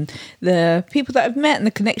breakup and the people that I've met and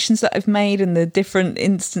the connections that I've made and the different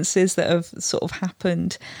instances that have sort of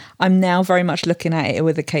happened, I'm now very much looking at it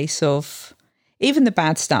with a case of even the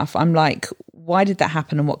bad stuff. I'm like, why did that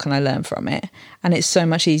happen and what can I learn from it? And it's so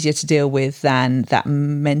much easier to deal with than that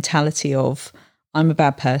mentality of I'm a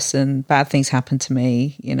bad person, bad things happen to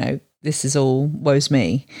me, this is all woe's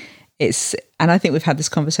me. And I think we've had this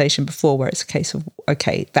conversation before where it's a case of,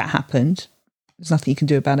 okay, that happened. There's nothing you can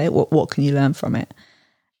do about it. What can you learn from it?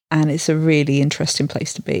 And it's a really interesting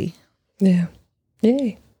place to be. Yeah.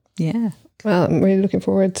 Yay. Yeah. Well, I'm really looking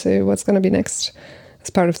forward to what's going to be next as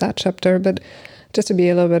part of that chapter. But just to be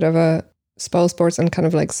a little bit of a spoil sports and kind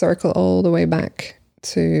of like circle all the way back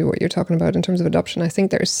to what you're talking about in terms of adoption, I think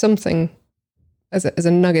there's something as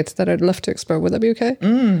a nugget that I'd love to explore. Would that be okay?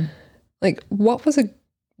 Like, what was it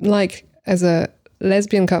like as a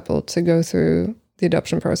lesbian couple to go through the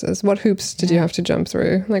adoption process? What hoops did you have to jump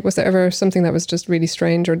through? Like, was there ever something that was just really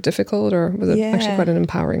strange or difficult, or was it actually quite an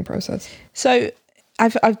empowering process? So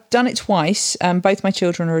I've done it twice. Both my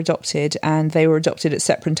children are adopted, and they were adopted at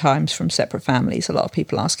separate times from separate families. A lot of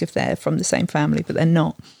people ask if they're from the same family, but they're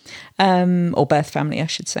not, or birth family, I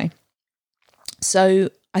should say. So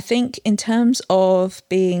I think in terms of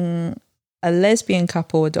being a lesbian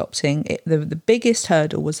couple adopting, the biggest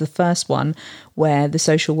hurdle was the first one where the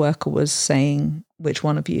social worker was saying, which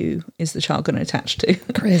one of you is the child going to attach to?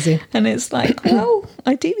 Crazy. And it's like, well,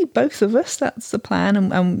 ideally both of us, that's the plan.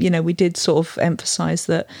 And we did sort of emphasize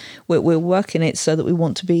that we're working it so that we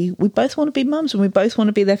both want to be mums, and we both want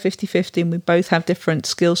to be there 50-50, and we both have different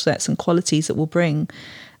skill sets and qualities that we'll bring.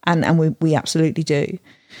 And we absolutely do.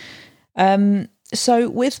 So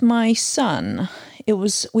with my son,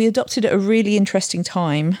 we adopted at a really interesting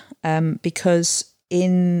time because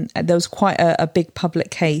there was quite a big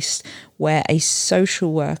public case where a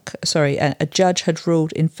judge had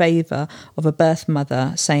ruled in favour of a birth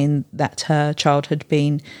mother, saying that her child had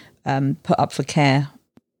been put up for care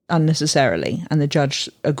unnecessarily, and the judge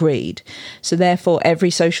agreed. So therefore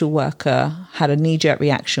every social worker had a knee-jerk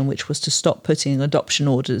reaction, which was to stop putting adoption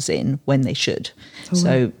orders in when they should.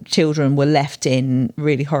 So children were left in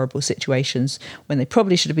really horrible situations when they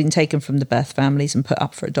probably should have been taken from the birth families and put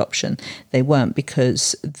up for adoption. They weren't,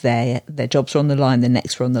 because their jobs were on the line, their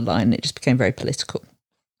necks were on the line, and it just became very political.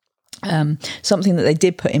 Something that they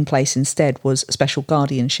did put in place instead was special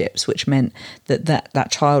guardianships, which meant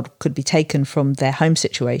that child could be taken from their home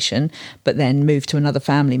situation but then moved to another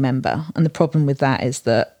family member. And the problem with that is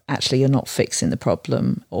that actually you're not fixing the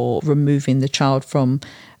problem or removing the child from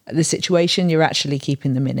the situation, you're actually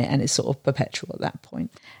keeping them in it, and it's sort of perpetual at that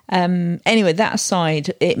point. Anyway, that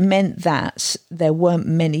aside, it meant that there weren't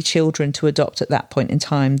many children to adopt at that point in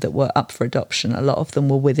time that were up for adoption. A lot of them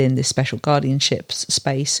were within this special guardianships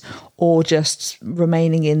space, or just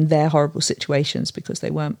remaining in their horrible situations because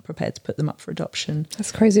they weren't prepared to put them up for adoption.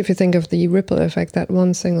 That's crazy if you think of the ripple effect that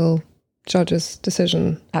one single judge's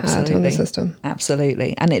decision had on the system.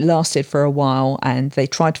 Absolutely. And it lasted for a while, and they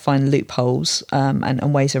tried to find loopholes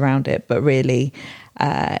and ways around it, but really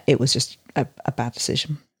it was just a bad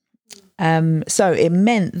decision. So it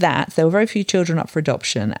meant that there were very few children up for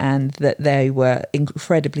adoption, and that they were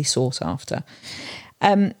incredibly sought after.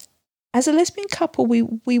 As a lesbian couple,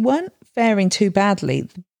 we weren't faring too badly.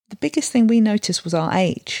 The biggest thing we noticed was our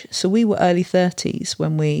age. So we were early 30s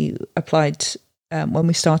when we applied, when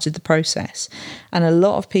we started the process. And a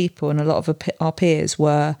lot of people and a lot of our peers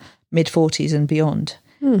were mid-40s and beyond.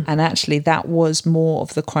 And actually that was more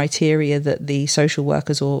of the criteria that the social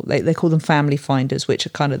workers, or they call them family finders, which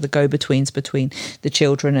are kind of the go-betweens between the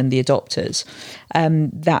children and the adopters.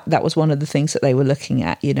 That was one of the things that they were looking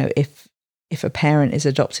at. You know, if a parent is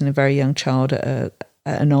adopting a very young child at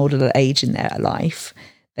an older age in their life,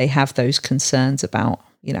 they have those concerns about,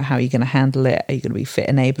 you know, how are you going to handle it? Are you going to be fit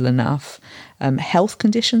and able enough? Health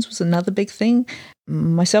conditions was another big thing.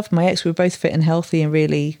 Myself and my ex, we were both fit and healthy, and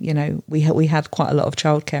really, you know, we had quite a lot of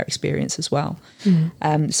childcare experience as well.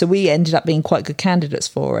 So we ended up being quite good candidates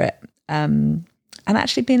for it. And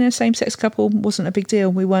actually being in a same-sex couple wasn't a big deal.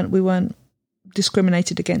 We weren't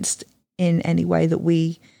discriminated against in any way that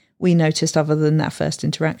we noticed other than that first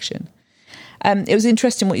interaction. It was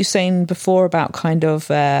interesting what you were saying before about kind of,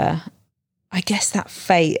 I guess, that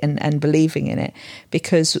fate and believing in it,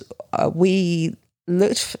 because we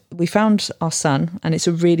found our son, and it's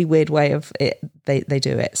a really weird way of it. They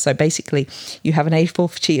do it. So basically, you have an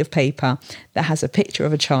A4 sheet of paper that has a picture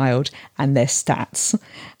of a child and their stats,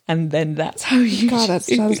 and then that's how you. God, that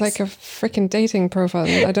sounds like a freaking dating profile.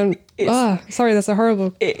 I don't. Sorry, that's a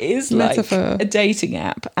horrible. It is metaphor. Like a dating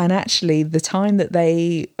app, and actually, the time that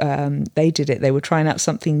they did it, they were trying out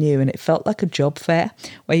something new, and it felt like a job fair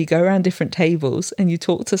where you go around different tables and you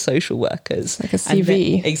talk to social workers, like a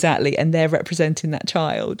CV, exactly, and they're representing that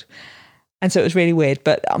child. And so it was really weird.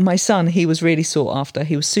 But my son, he was really sought after.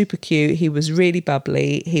 He was super cute. He was really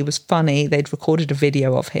bubbly. He was funny. They'd recorded a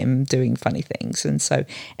video of him doing funny things. And so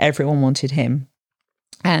everyone wanted him.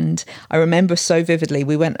 And I remember so vividly,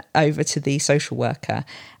 we went over to the social worker,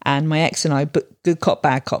 and my ex and I, good cop,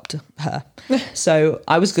 bad copped her. So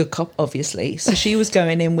I was good cop, obviously. So she was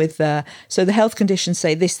going in with, so the health conditions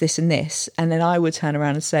say this, this and this. And then I would turn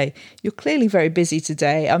around and say, you're clearly very busy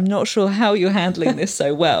today. I'm not sure how you're handling this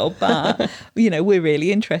so well, but, you know, we're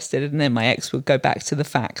really interested. And then my ex would go back to the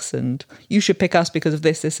facts, and you should pick us because of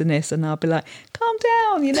this, this and this. And I'll be like, calm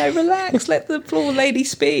down, you know, relax, let the poor lady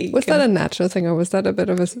speak. Was that a natural thing, or was that a bit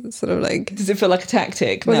of a sort of like... Does it feel like a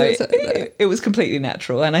tactic? No, it was completely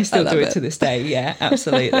natural, and I still do it to this day. Yeah,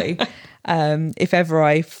 absolutely. If ever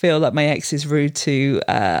I feel like my ex is rude to,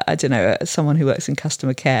 I don't know, someone who works in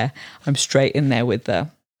customer care, I'm straight in there with the,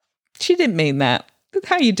 she didn't mean that.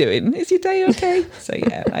 How you doing? Is your day okay? So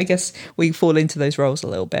yeah, I guess we fall into those roles a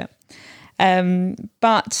little bit.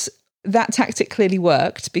 But that tactic clearly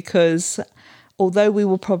worked, because although we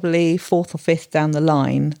were probably fourth or fifth down the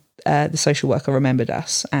line, the social worker remembered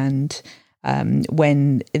us, and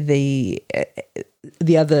when the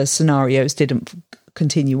other scenarios didn't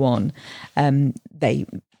continue on,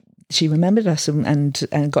 she remembered us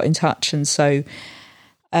and got in touch. And so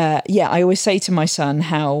I always say to my son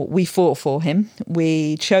how we fought for him,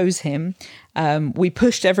 we chose him, we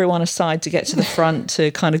pushed everyone aside to get to the front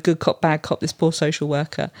to kind of good cop bad cop this poor social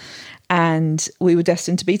worker, and we were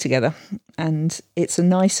destined to be together. And it's a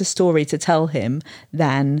nicer story to tell him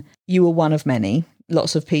than you were one of many.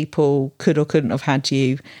 Lots of people could or couldn't have had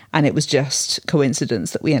you, and it was just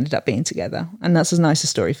coincidence that we ended up being together. And that's a nicer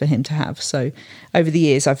story for him to have. So over the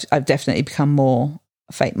years, I've definitely become more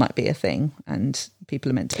fate might be a thing and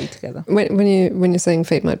people are meant to be together. When you're saying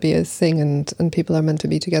fate might be a thing and people are meant to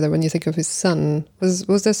be together, when you think of his son, was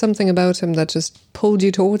there something about him that just pulled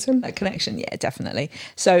you towards him? That connection, yeah, definitely.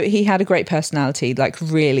 So he had a great personality, like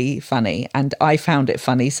really funny, and I found it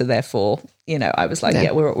funny, so therefore, I was like,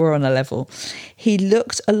 yeah, we're on a level. He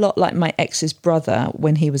looked a lot like my ex's brother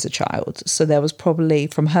when he was a child, so there was probably,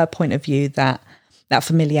 from her point of view, that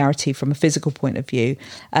familiarity from a physical point of view.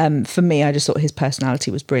 For me, I just thought his personality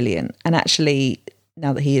was brilliant. And actually,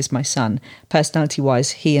 now that he is my son,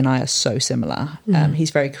 personality-wise, he and I are so similar.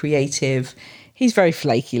 He's very creative. He's very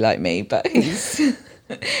flaky like me, but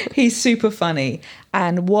he's super funny.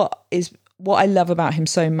 And what I love about him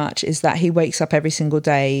so much is that he wakes up every single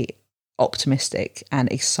day optimistic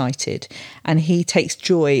and excited, and he takes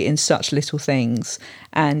joy in such little things,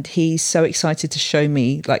 and he's so excited to show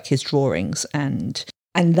me like his drawings, and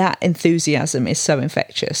that enthusiasm is so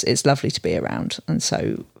infectious. It's lovely to be around, and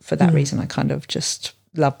so for that reason I kind of just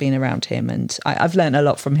love being around him, and I've learned a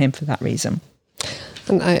lot from him for that reason.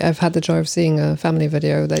 And I've had the joy of seeing a family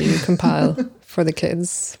video that you compile for the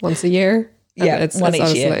kids once a year. One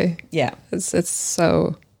each year. Yeah, it's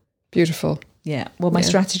so beautiful. Yeah. Well, my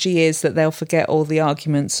strategy is that they'll forget all the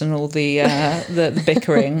arguments and all the the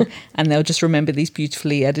bickering, and they'll just remember these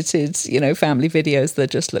beautifully edited, family videos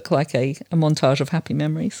that just look like a montage of happy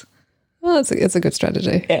memories. Well, it's a good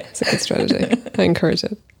strategy. Yeah. It's a good strategy. I encourage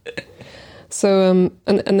it. So,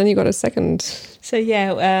 and then you got a second. So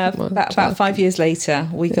about 5 years later,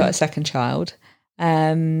 we got a second child.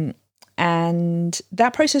 And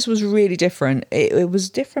that process was really different. It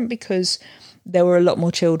was different because there were a lot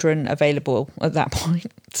more children available at that point.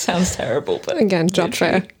 Sounds terrible, but again, job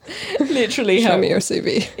fair. Literally, show me your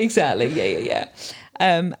CV. Exactly. Yeah.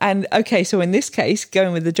 And okay, so in this case,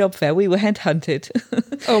 going with the job fair, we were headhunted.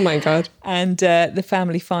 Oh my God! And the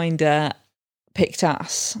family finder picked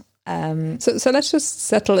us. So let's just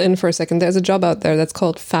settle in for a second. There's a job out there that's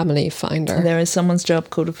called Family Finder. There is someone's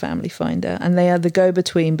job called a Family Finder, and they are the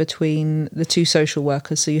go-between between the two social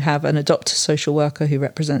workers. So you have an adopted social worker who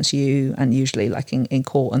represents you, and usually like in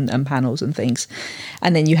court and panels and things.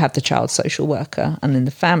 And then you have the child social worker, and then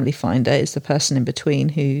the Family Finder is the person in between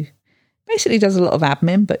who basically does a lot of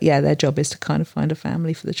admin, but yeah, their job is to kind of find a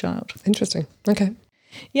family for the child. Interesting. Okay.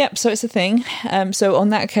 Yep, so it's a thing. So on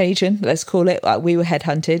that occasion, let's call it, we were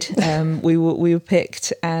headhunted. We were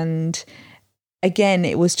picked, and again,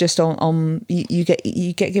 it was just on you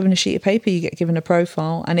get given a sheet of paper, you get given a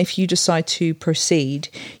profile, and if you decide to proceed,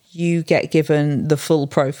 you get given the full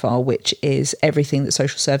profile, which is everything that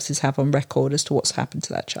social services have on record as to what's happened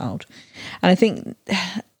to that child. And I think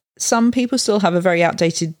some people still have a very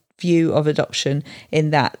outdated view of adoption in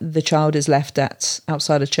that the child is left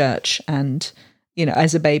outside a church and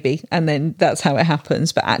as a baby, and then that's how it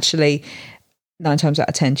happens. But actually, 9 times out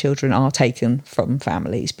of 10 children are taken from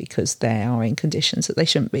families because they are in conditions that they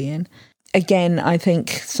shouldn't be in. Again, I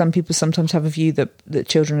think some people sometimes have a view that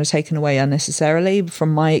children are taken away unnecessarily.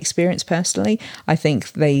 From my experience personally, I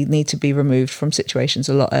think they need to be removed from situations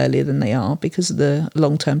a lot earlier than they are because of the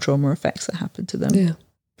long-term trauma effects that happen to them. Yeah.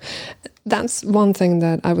 That's one thing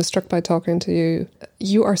that I was struck by talking to you.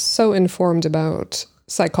 You are so informed about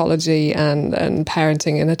psychology and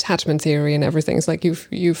parenting and attachment theory and everything. It's like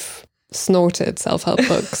you've snorted self-help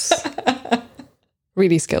books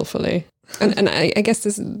really skillfully. And I guess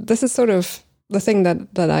this is sort of the thing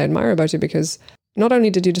that I admire about you, because not only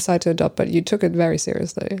did you decide to adopt, but you took it very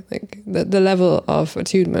seriously. Like the level of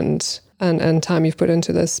attunement and time you've put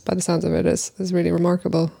into this, by the sounds of it, is really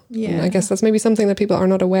remarkable. Yeah. And I guess that's maybe something that people are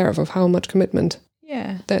not aware of how much commitment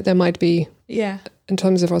there might be. Yeah. In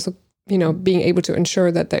terms of also, being able to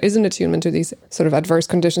ensure that there is an attunement to these sort of adverse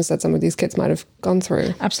conditions that some of these kids might have gone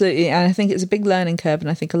through. Absolutely. And I think it's a big learning curve, and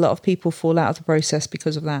I think a lot of people fall out of the process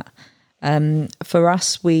because of that. For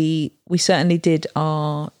us, we certainly did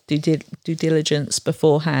our due diligence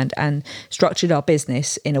beforehand and structured our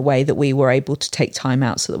business in a way that we were able to take time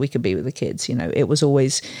out so that we could be with the kids. It was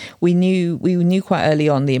always, we knew quite early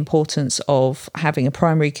on the importance of having a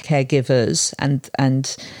primary caregivers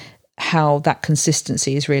and how that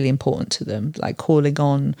consistency is really important to them. Like calling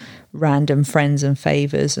on random friends and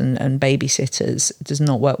favours and babysitters does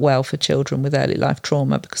not work well for children with early life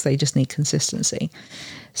trauma because they just need consistency.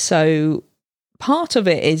 So part of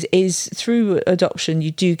it is through adoption, you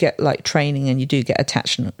do get like training and you do get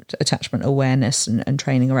attachment awareness and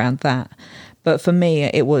training around that. But for me,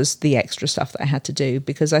 it was the extra stuff that I had to do,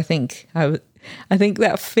 because I think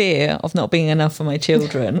that fear of not being enough for my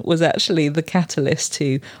children was actually the catalyst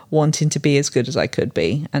to wanting to be as good as I could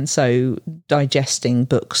be. And so digesting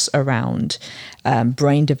books around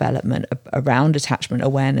brain development, around attachment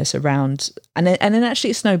awareness, and then actually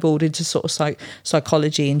it snowballed into sort of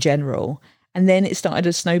psychology in general. And then it started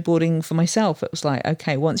as snowboarding for myself. It was like,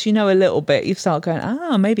 okay, once you know a little bit, you start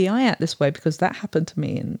going, maybe I act this way because that happened to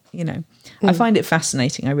me. And, you know, I find it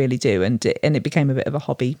fascinating. I really do. And it became a bit of a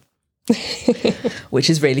hobby, which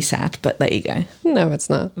is really sad, but there you go. No, it's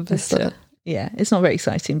not. It's not. Yeah, it's not very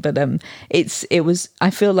exciting, but I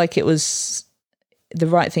feel like it was the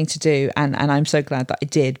right thing to do. And I'm so glad that I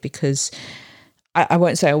did, because I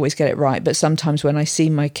won't say I always get it right, but sometimes when I see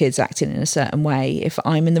my kids acting in a certain way, if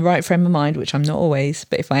I'm in the right frame of mind, which I'm not always,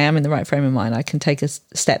 but if I am in the right frame of mind, I can take a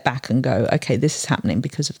step back and go, okay, this is happening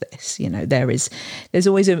because of this. You know, there's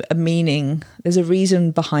always a meaning, there's a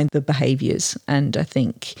reason behind the behaviours. And I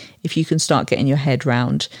think if you can start getting your head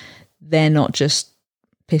round, they're not just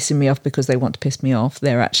pissing me off because they want to piss me off,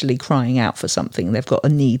 they're actually crying out for something. They've got a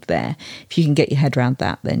need there. If you can get your head around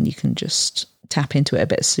that, then you can just tap into it a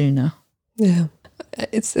bit sooner. Yeah.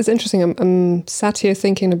 It's interesting. I'm sat here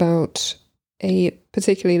thinking about a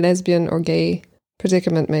particularly lesbian or gay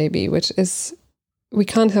predicament, maybe, which is we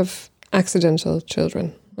can't have accidental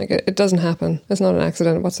children. Like it doesn't happen. It's not an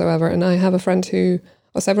accident whatsoever. And I have a friend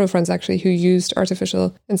several friends actually, who used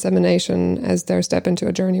artificial insemination as their step into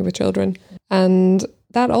a journey with children. And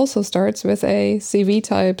that also starts with a CV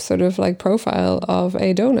type sort of like profile of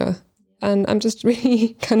a donor. And I'm just really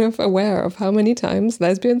kind of aware of how many times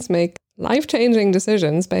lesbians make life-changing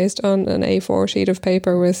decisions based on an A4 sheet of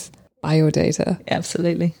paper with biodata.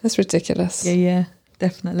 Absolutely. That's ridiculous. Yeah,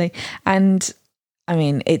 definitely. And I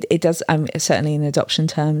mean, it does, certainly in adoption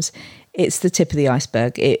terms, it's the tip of the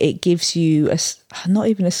iceberg. It gives you not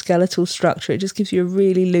even a skeletal structure. It just gives you a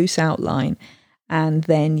really loose outline. And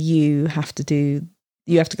then you have to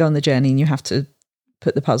go on the journey and you have to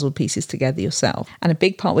put the puzzle pieces together yourself. And a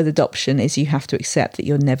big part with adoption is you have to accept that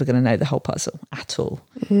you're never going to know the whole puzzle at all.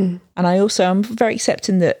 Mm. And I'm very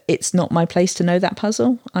accepting that it's not my place to know that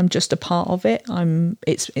puzzle. I'm just a part of it.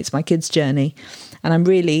 It's my kids' journey. And I'm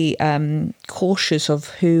really cautious of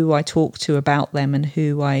who I talk to about them and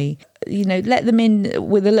who I, let them in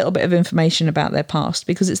with a little bit of information about their past,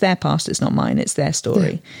 because it's their past, it's not mine, it's their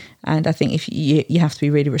story. Yeah. And I think if you have to be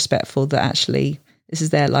really respectful that actually this is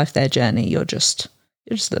their life, their journey, you're just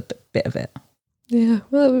a bit of it. Yeah,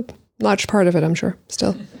 well, a large part of it, I'm sure,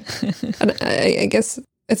 still. And I guess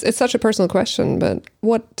it's such a personal question, but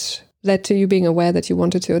what led to you being aware that you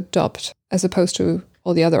wanted to adopt as opposed to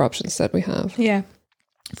all the other options that we have? Yeah.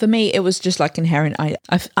 For me, it was just like inherent.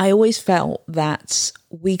 I always felt that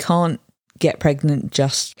we can't get pregnant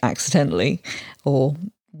just accidentally or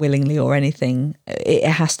willingly or anything. It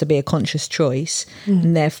has to be a conscious choice. Mm.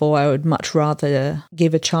 And therefore, I would much rather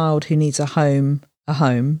give a child who needs a home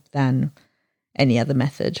than any other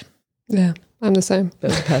method. Yeah, I'm the same.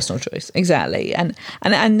 But it was a personal choice. Exactly. And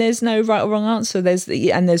there's no right or wrong answer.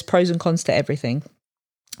 There's pros and cons to everything.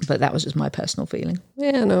 But that was just my personal feeling.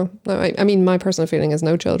 Yeah, no. I mean, my personal feeling is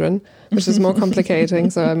no children, which is more complicating.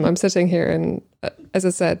 So I'm sitting here and, as I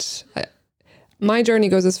said, my journey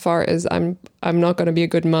goes as far as I'm not going to be a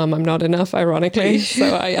good mom. I'm not enough, ironically.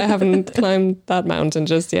 So I haven't climbed that mountain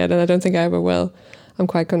just yet, and I don't think I ever will. I'm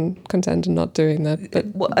quite content in not doing that. But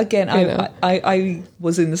well, again, I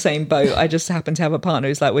was in the same boat. I just happened to have a partner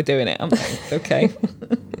who's like, we're doing it. I'm like, okay.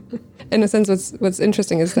 In a sense, what's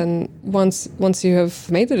interesting is then once you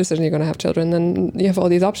have made the decision you're going to have children, then you have all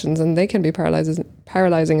these options, and they can be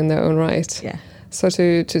paralyzing in their own right. Yeah. So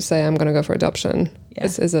to say I'm going to go for adoption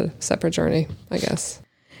is a separate journey, I guess.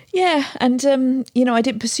 Yeah, and I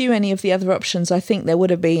didn't pursue any of the other options. I think there would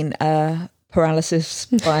have been paralysis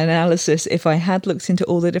by analysis if I had looked into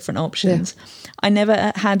all the different options. Yeah. I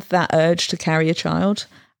never had that urge to carry a child,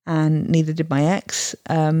 and neither did my ex.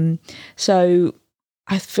 So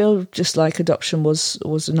I feel just like adoption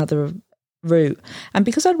was another route. And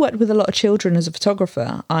because I'd worked with a lot of children as a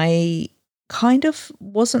photographer, I kind of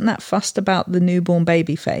wasn't that fussed about the newborn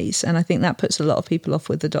baby phase. And I think that puts a lot of people off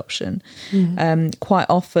with adoption. Mm. Quite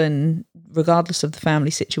often, regardless of the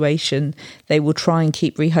family situation, they will try and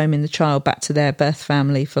keep rehoming the child back to their birth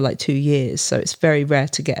family for like 2 years. So it's very rare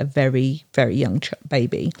to get a very, very young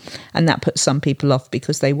baby. And that puts some people off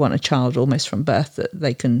because they want a child almost from birth that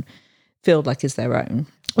they can feel like is their own,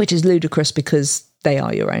 which is ludicrous because they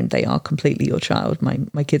are your own. They are completely your child.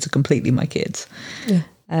 My kids are completely my kids.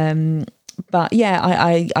 Yeah. But yeah,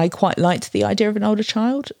 I quite liked the idea of an older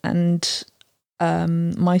child. And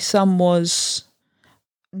my son was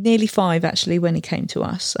nearly 5 actually when he came to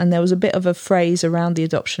us. And there was a bit of a phrase around the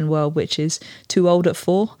adoption world, which is too old at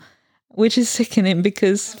 4, which is sickening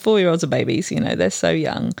because 4-year-olds are babies, they're so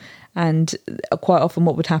young. And quite often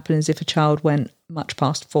what would happen is if a child went much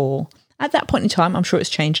past 4, at that point in time, I'm sure it's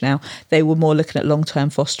changed now, they were more looking at long-term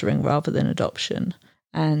fostering rather than adoption.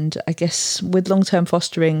 And I guess with long-term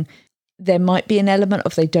fostering, there might be an element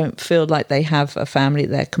of they don't feel like they have a family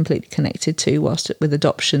they're completely connected to, whilst with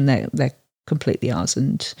adoption, they're completely ours.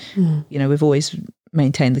 And, we've always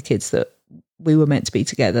maintained the kids that we were meant to be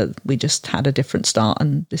together. We just had a different start,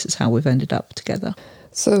 and this is how we've ended up together.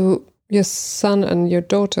 So your son and your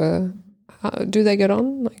daughter, do they get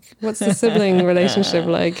on? Like, what's the sibling relationship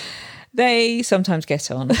like? They sometimes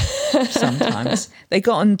get on. Sometimes. They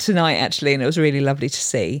got on tonight, actually, and it was really lovely to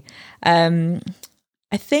see.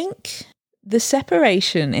 I think the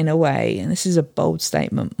separation, in a way, and this is a bold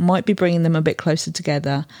statement, might be bringing them a bit closer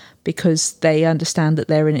together because they understand that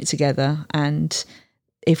they're in it together. And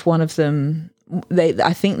if one of them,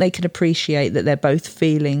 I think they can appreciate that they're both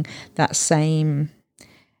feeling that same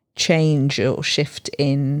change or shift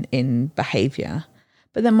in behaviour.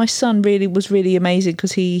 But then my son was really amazing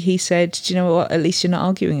because he said, do you know what, at least you're not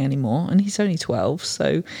arguing anymore. And he's only 12.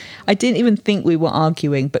 So I didn't even think we were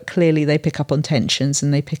arguing, but clearly they pick up on tensions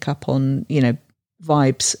and they pick up on,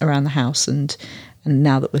 vibes around the house. And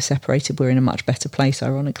now that we're separated, we're in a much better place,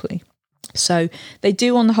 ironically. So they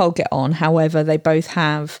do on the whole get on. However, they both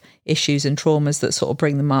have issues and traumas that sort of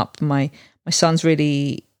bring them up. My son's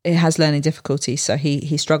really... It has learning difficulties, so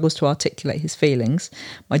he struggles to articulate his feelings.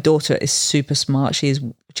 My daughter is super smart. She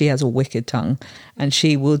has a wicked tongue, and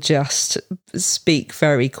she will just speak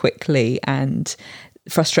very quickly, and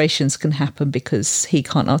frustrations can happen because he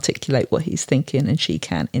can't articulate what he's thinking and she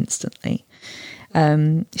can instantly.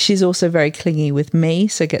 She's also very clingy with me,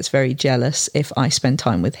 so gets very jealous if I spend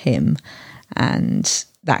time with him, and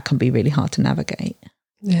that can be really hard to navigate.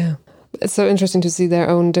 Yeah. It's so interesting to see their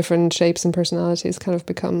own different shapes and personalities kind of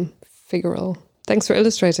become figural. Thanks for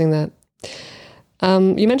illustrating that.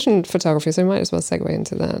 You mentioned photography, so we might as well segue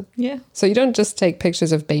into that. Yeah. So you don't just take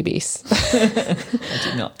pictures of babies. I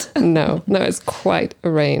do not. No, it's quite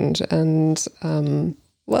a range. And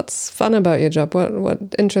what's fun about your job? What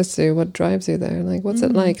interests you? What drives you there? Like, what's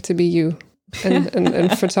it like to be you in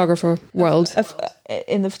photographer world?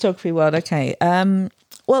 In the photography world, okay.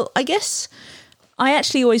 Well, I guess... I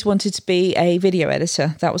actually always wanted to be a video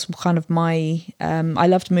editor. That was kind of my... I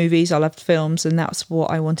loved movies, I loved films, and that's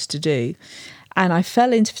what I wanted to do. And I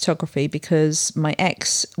fell into photography because my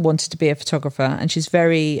ex wanted to be a photographer, and she's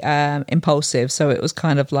very impulsive. So it was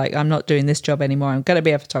kind of like, I'm not doing this job anymore. I'm going to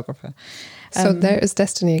be a photographer. So there is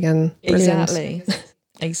destiny again. Brilliant.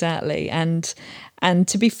 Exactly. And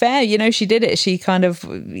to be fair, she did it. She kind of,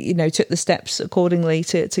 took the steps accordingly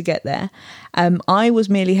to get there. I was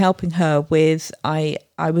merely helping her with, I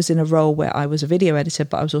was in a role where I was a video editor,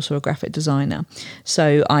 but I was also a graphic designer.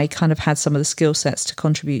 So I kind of had some of the skill sets to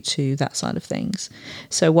contribute to that side of things.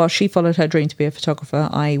 So while she followed her dream to be a photographer,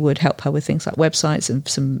 I would help her with things like websites and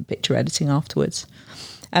some picture editing afterwards.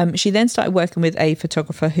 She then started working with a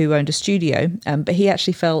photographer who owned a studio, but he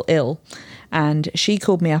actually fell ill. And she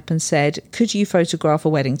called me up and said, could you photograph a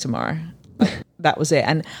wedding tomorrow? That was it.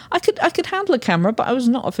 And I could handle a camera, but I was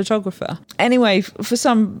not a photographer. Anyway, for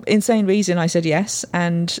some insane reason, I said yes.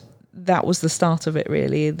 And that was the start of it,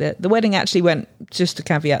 really. The wedding actually went, just a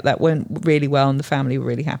caveat, that went really well and the family were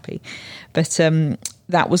really happy. But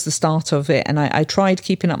that was the start of it. And I tried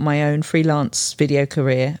keeping up my own freelance video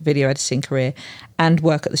editing career, and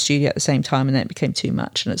work at the studio at the same time. And then it became too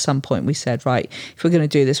much. And at some point we said, right, if we're going to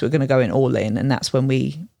do this, we're going to go in all in. And that's when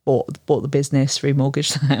we bought the business,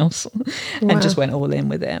 remortgaged the house, and just went all in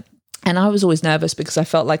with it. And I was always nervous because I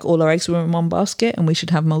felt like all our eggs were in one basket and we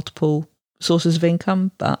should have multiple sources of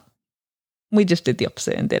income. But we just did the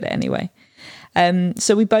opposite and did it anyway.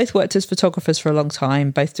 So we both worked as photographers for a long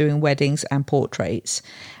time, both doing weddings and portraits.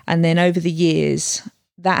 And then over the years,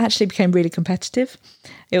 that actually became really competitive.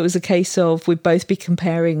 It was a case of we'd both be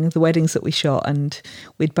comparing the weddings that we shot, and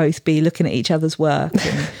we'd both be looking at each other's work.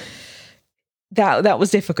 And that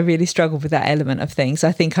was difficult. I really struggled with that element of things.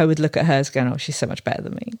 I think I would look at hers going, oh, she's so much better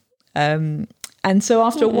than me. And so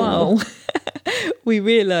after a while, we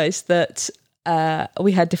realised that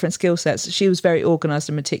we had different skill sets. She was very organised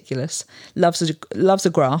and meticulous, loves a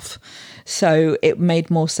graph. So it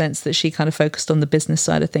made more sense that she kind of focused on the business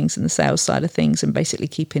side of things and the sales side of things, and basically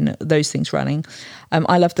keeping those things running.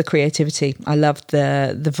 I love the creativity. I love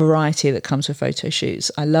the variety that comes with photo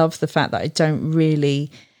shoots. I love the fact that I don't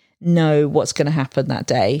really know what's going to happen that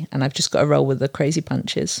day, and I've just got to roll with the crazy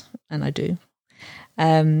punches, and I do.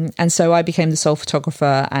 And so I became the sole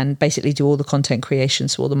photographer and basically do all the content creation,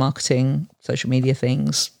 so all the marketing, social media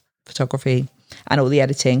things, photography, and all the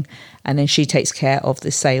editing. And then she takes care of the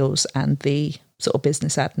sales and the sort of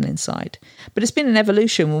business admin side. But it's been an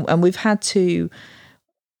evolution, and we've had to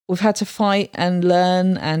fight and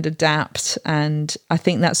learn and adapt. And I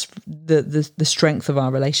think that's the strength of our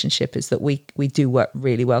relationship, is that we do work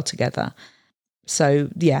really well together. So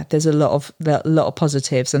yeah, there's a lot of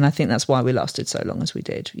positives, and I think that's why we lasted so long as we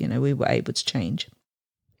did. You know, we were able to change.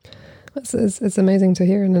 It's amazing to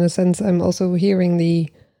hear, and in a sense, I'm also hearing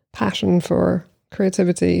the passion for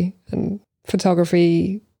creativity, and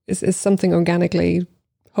photography is something organically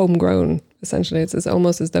homegrown. Essentially, it's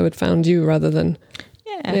almost as though it found you rather than.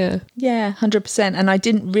 Yeah, 100%. And I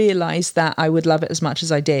didn't realize that I would love it as much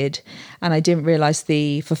as I did, and I didn't realize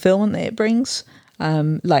the fulfillment that it brings.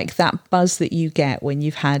 Like that buzz that you get when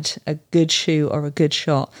you've had a good shoot or a good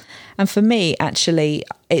shot. And for me, actually,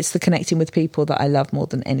 it's the connecting with people that I love more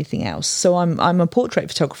than anything else. So I'm a portrait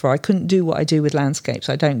photographer. I couldn't do what I do with landscapes.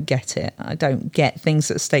 I don't get it. I don't get things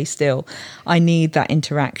that stay still. I need that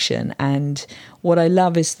interaction. And what I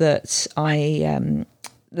love is that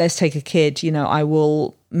let's take a kid, you know, I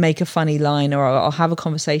will make a funny line, or I'll have a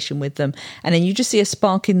conversation with them, and then you just see a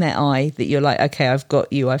spark in their eye that you're like, okay, I've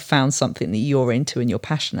got you, I've found something that you're into and you're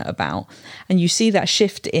passionate about. And you see that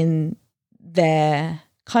shift in their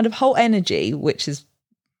kind of whole energy, which is,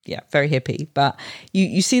 yeah, very hippie, but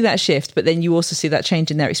you see that shift, but then you also see that change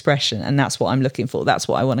in their expression, and that's what I'm looking for. That's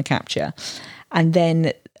what I want to capture. And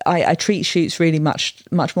then I treat shoots really much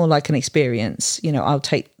more like an experience. You know, I'll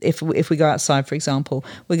take, if we go outside, for example,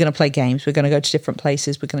 we're going to play games, we're going to go to different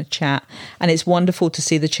places, we're going to chat. And it's wonderful to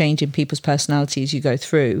see the change in people's personality as you go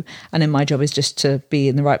through. And then my job is just to be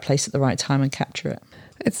in the right place at the right time and capture it.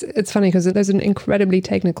 It's funny because there's an incredibly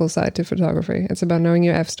technical side to photography. It's about knowing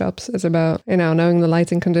your f-stops. It's about, you know, knowing the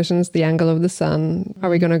lighting conditions, the angle of the sun. Are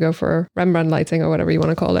we going to go for Rembrandt lighting or whatever you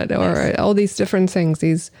want to call it? Or yes. All these different things,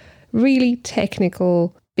 these really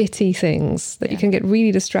technical, bitty things that you can get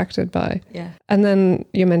really distracted by. Yeah. And then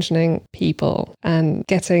you're mentioning people and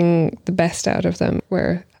getting the best out of them,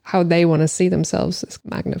 where how they want to see themselves is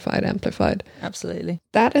magnified, amplified. Absolutely.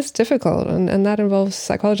 That is difficult, and that involves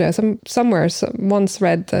psychology. I somewhere once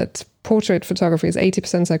read that portrait photography is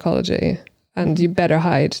 80% psychology, and you better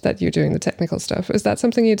hide that you're doing the technical stuff. Is that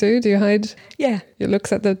something you do? Do you hide your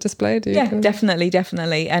looks at the display?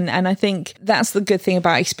 Definitely. And I think that's the good thing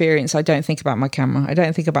about experience. I don't think about my camera. I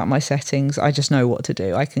don't think about my settings. I just know what to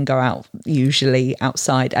do. I can go out, usually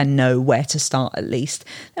outside, and know where to start at least.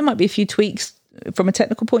 There might be a few tweaks from a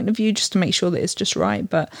technical point of view just to make sure that it's just right.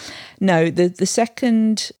 But no, the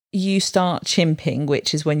second you start chimping,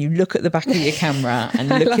 which is when you look at the back of your camera and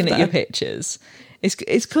looking at your pictures, it's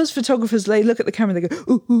because photographers, they look at the camera and they go,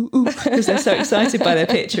 ooh, ooh, ooh, because they're so excited by their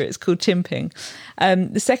picture. It's called chimping.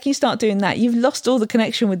 The second you start doing that, you've lost all the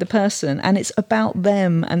connection with the person, and it's about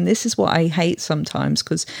them. And this is what I hate sometimes,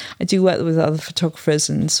 because I do work with other photographers,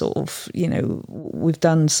 and sort of, you know, we've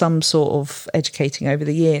done some sort of educating over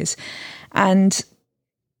the years. And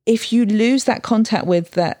if you lose that contact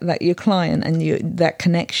with that your client and that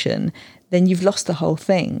connection, then you've lost the whole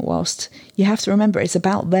thing. Whilst you have to remember, it's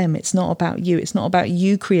about them. It's not about you. It's not about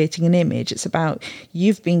you creating an image. It's about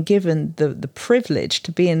you've been given the privilege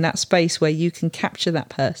to be in that space where you can capture that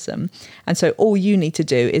person. And so all you need to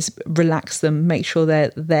do is relax them, make sure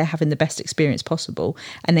they're having the best experience possible,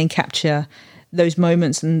 and then capture those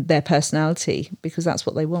moments and their personality, because that's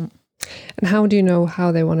what they want. And how do you know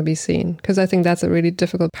how they want to be seen? Because I think that's a really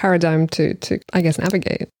difficult paradigm to I guess,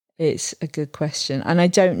 navigate. It's a good question. And I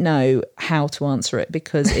don't know how to answer it,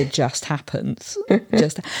 because it just happens.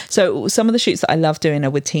 So some of the shoots that I love doing are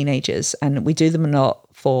with teenagers, and we do them a lot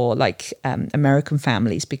for like American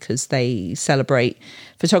families, because they celebrate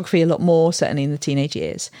photography a lot more, certainly in the teenage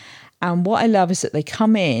years. And what I love is that they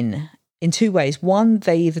come in two ways. One,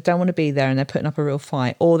 they either don't want to be there and they're putting up a real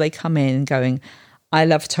fight, or they come in going, I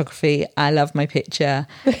love photography, I love my picture,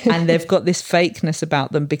 and they've got this fakeness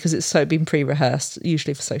about them because it's so been pre-rehearsed,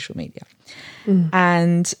 usually for social media.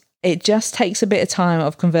 And it just takes a bit of time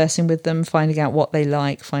of conversing with them, finding out what they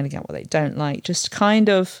like, finding out what they don't like, just kind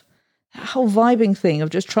of that whole vibing thing of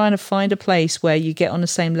just trying to find a place where you get on the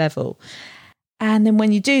same level. And then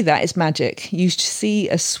when you do that, it's magic. You see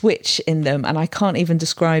a switch in them, and I can't even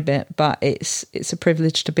describe it, but it's a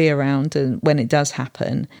privilege to be around. And when it does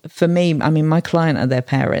happen, for me, I mean, my client are their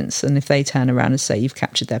parents, and if they turn around and say, you've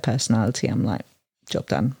captured their personality, I'm like, job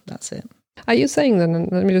done. That's it. Are you saying then,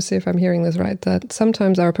 and let me just see if I'm hearing this right, that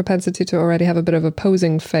sometimes our propensity to already have a bit of a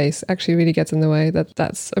posing face actually really gets in the way, that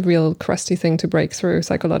that's a real crusty thing to break through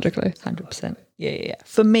psychologically? 100%. Yeah.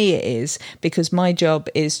 For me, it is, because my job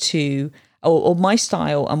is to, or my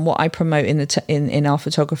style and what I promote in our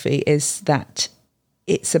photography is that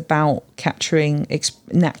it's about capturing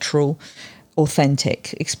natural,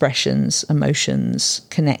 authentic expressions, emotions,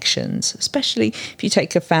 connections. Especially if you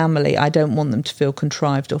take a family, I don't want them to feel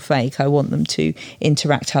contrived or fake. I want them to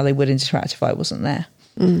interact how they would interact if I wasn't there.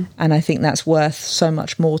 And I think that's worth so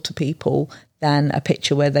much more to people than a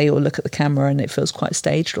picture where they all look at the camera and it feels quite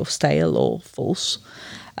staged or stale or false.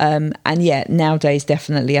 And yeah, nowadays,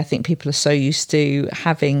 definitely, I think people are so used to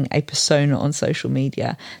having a persona on social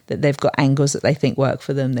media that they've got angles that they think work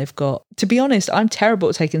for them. They've got, to be honest, I'm terrible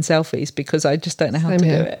at taking selfies because I just don't know how to do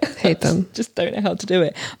it. Hate them. Just don't know how to do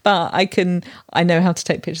it. But I know how to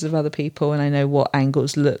take pictures of other people, and I know what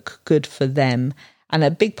angles look good for them. And a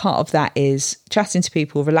big part of that is chatting to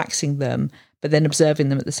people, relaxing them, but then observing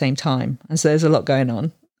them at the same time. And so there's a lot going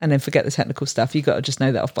on. And then forget the technical stuff. You've got to just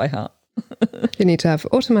know that off by heart. You need to have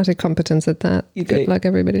automatic competence at that. You Good do. luck,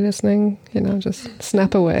 everybody listening. Just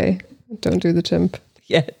snap away. Don't do the chimp.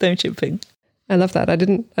 Yeah, don't chimping. I love that. I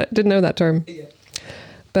didn't know that term. Yeah.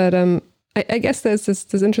 But I guess there's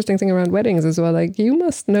this interesting thing around weddings as well. Like, you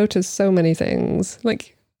must notice so many things.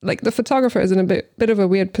 Like the photographer is in a bit of a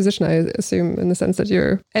weird position, I assume, in the sense that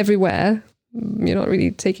you're everywhere. You're not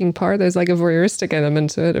really taking part. There's like a voyeuristic element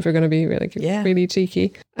to it if you're going to be really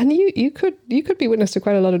cheeky. And you could be witness to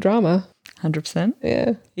quite a lot of drama. 100%.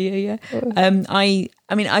 Yeah.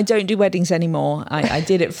 I mean, I don't do weddings anymore. I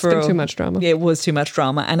did it for... It's been too much drama. Yeah, it was too much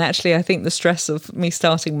drama. And actually, I think the stress of me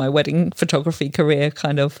starting my wedding photography career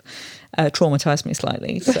kind of traumatized me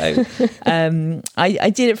slightly. So I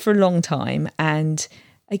did it for a long time. And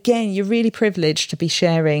again, you're really privileged to be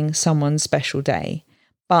sharing someone's special day.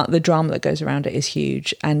 But the drama that goes around it is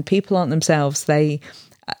huge, and people aren't themselves. That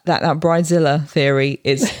bridezilla theory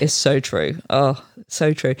is so true. Oh,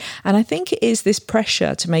 so true. And I think it is this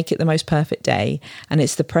pressure to make it the most perfect day, and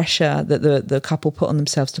it's the pressure that the couple put on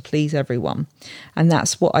themselves to please everyone. And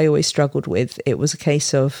that's what I always struggled with. It was a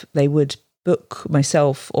case of they would book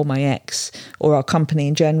myself or my ex or our company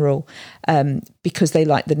in general because they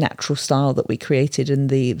liked the natural style that we created and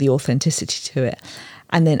the authenticity to it.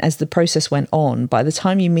 And then as the process went on, by the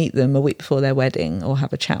time you meet them a week before their wedding or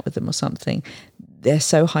have a chat with them or something, they're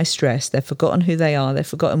so high stress. They've forgotten who they are. They've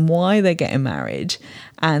forgotten why they're getting married.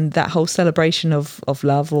 And that whole celebration of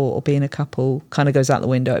love or being a couple kind of goes out the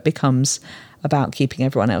window. It becomes about keeping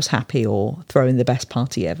everyone else happy or throwing the best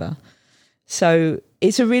party ever. So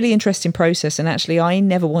it's a really interesting process. And actually, I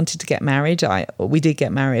never wanted to get married. We did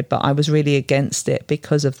get married, but I was really against it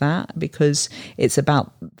because of that, because it's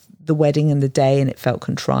about the wedding and the day, and it felt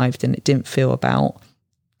contrived, and it didn't feel about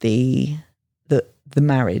the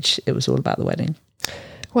marriage. It was all about the wedding.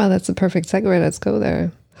 Well, that's a perfect segue. Let's go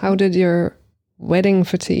there. How did your wedding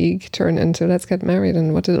fatigue turn into let's get married,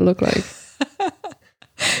 and what did it look like?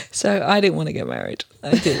 So I didn't want to get married.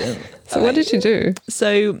 I didn't. So what did you do?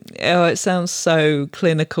 So it sounds so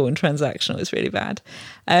clinical and transactional. It's really bad.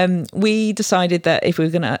 We decided that if we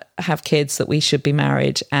were going to have kids, that we should be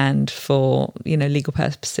married, and for legal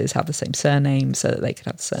purposes, have the same surname so that they could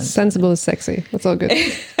have the surname. Sensible is sexy. That's all good.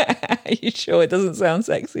 Are you sure it doesn't sound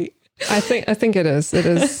sexy? I think it is. It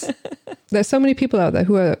is. There's so many people out there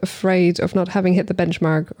who are afraid of not having hit the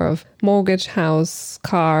benchmark of mortgage, house,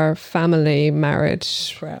 car, family,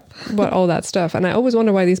 marriage, crap, all that stuff. And I always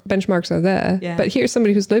wonder why these benchmarks are there. Yeah. But here's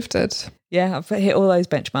somebody who's lived it. Yeah, I've hit all those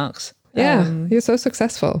benchmarks. Yeah, you're so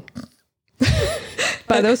successful.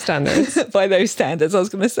 By those standards. By those standards. I was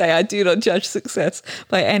going to say, I do not judge success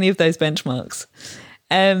by any of those benchmarks.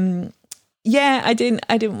 Yeah, I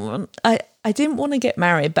didn't want to get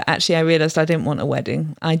married, but actually I realised I didn't want a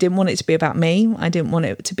wedding. I didn't want it to be about me. I didn't want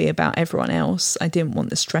it to be about everyone else. I didn't want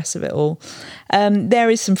the stress of it all. There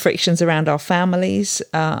is some frictions around our families.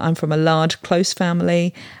 I'm from a large, close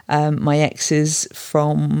family. My ex is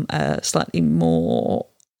from a slightly more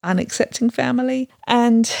unaccepting family.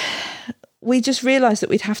 And we just realised that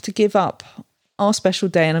we'd have to give up our special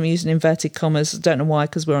day, and I'm using inverted commas. I don't know why,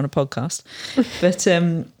 because we're on a podcast. But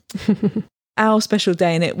our special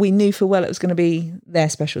day in it, we knew full well it was going to be their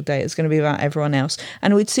special day. It was going to be about everyone else.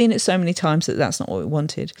 And we'd seen it so many times that that's not what we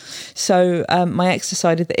wanted. So my ex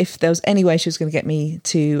decided that if there was any way she was going to get me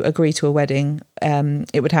to agree to a wedding,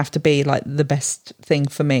 it would have to be like the best thing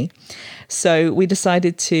for me. So we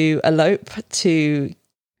decided to elope to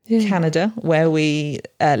Canada, where we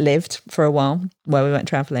lived for a while, where we went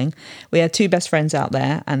traveling. We had two best friends out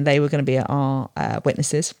there, and they were going to be our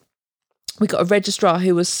witnesses. we got a registrar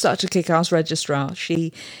who was such a kick-ass registrar.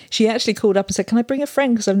 She actually called up and said, "Can I bring a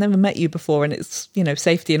friend? Because I've never met you before, and it's, you know,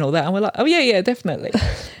 safety and all that." And we're like, "Oh yeah, definitely."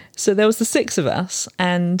 So there was the 6 of us,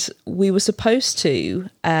 and we were supposed to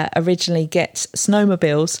originally get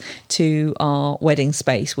snowmobiles to our wedding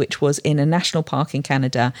space, which was in a national park in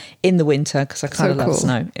Canada in the winter, because I kind of love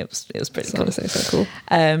snow. It was pretty cool. Honestly, so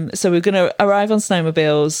cool. So we were going to arrive on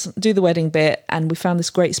snowmobiles, do the wedding bit, and we found this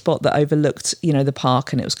great spot that overlooked, you know, the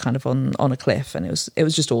park, and it was kind of on a cliff, and it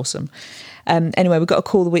was just awesome. Anyway, we got a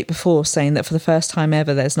call the week before saying that for the first time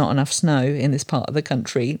ever, there's not enough snow in this part of the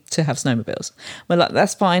country to have snowmobiles. We're like,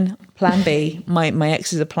 that's fine. Plan B, my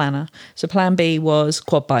ex is a planner. So plan B was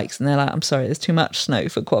quad bikes. And they're like, I'm sorry, there's too much snow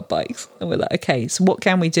for quad bikes. And we're like, okay, so what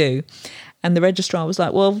can we do? And the registrar was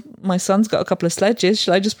like, well, my son's got a couple of sledges.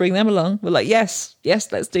 Should I just bring them along? We're like, yes,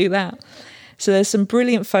 let's do that. So there's some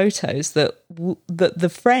brilliant photos that the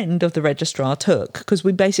friend of the registrar took, because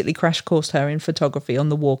we basically crash coursed her in photography on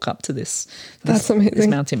the walk up to this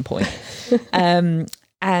mountain point.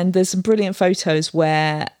 And there's some brilliant photos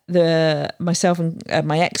where myself and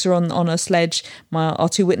my ex are on a sledge. Our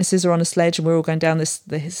 2 witnesses are on a sledge, and we're all going down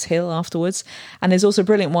this hill afterwards. And there's also a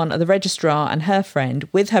brilliant one of the registrar and her friend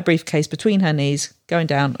with her briefcase between her knees going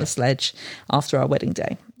down a sledge after our wedding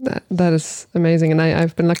day. That is amazing, and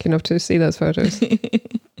I've been lucky enough to see those photos.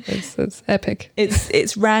 It's epic.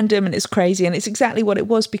 It's random and it's crazy, and it's exactly what it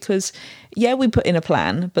was, because we put in a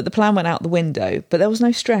plan, but the plan went out the window. But there was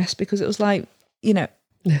no stress, because it was like, you know,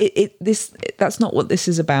 that's not what this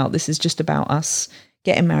is about. This is just about us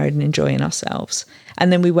getting married and enjoying ourselves.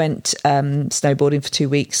 And then we went snowboarding for 2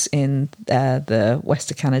 weeks in the west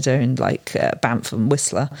of Canada, in like Banff and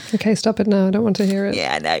Whistler. Okay, stop it now. I don't want to hear it.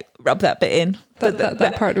 Yeah, no, rub that bit in.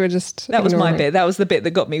 That part we're just that was ignoring. my bit. That was the bit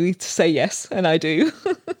that got me to say yes, and I do.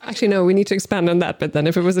 Actually, no, we need to expand on that bit then.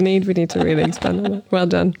 If it was a need, we need to really expand on it. Well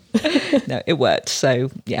done. No, it worked. So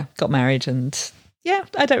yeah, got married, and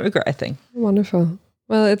I don't regret a thing. Wonderful.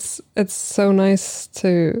 Well, it's so nice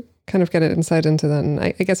to kind of get an insight into that. And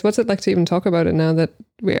I guess, what's it like to even talk about it now that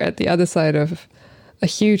we're at the other side of a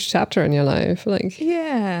huge chapter in your life? Like,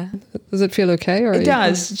 yeah, does it feel okay? Or it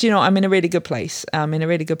does. Do you know, I'm in a really good place. I'm in a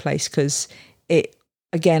really good place because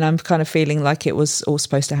I'm kind of feeling like it was all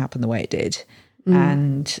supposed to happen the way it did.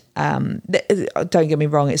 And don't get me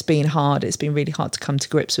wrong, it's been hard. It's been really hard to come to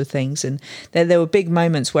grips with things. And there were big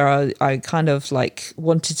moments where I kind of like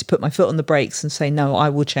wanted to put my foot on the brakes and say, no, I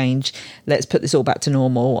will change. Let's put this all back to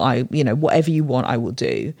normal. Whatever you want, I will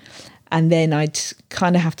do. And then I'd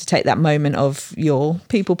kind of have to take that moment of you're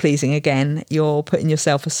people pleasing again. You're putting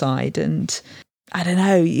yourself aside, and I don't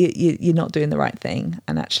know, you're not doing the right thing.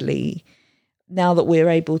 And actually, now that we're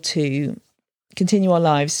able to continue our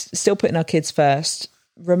lives, still putting our kids first,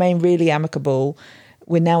 remain really amicable,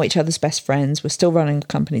 we're now each other's best friends, we're still running a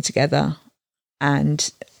company together,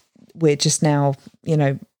 and we're just now,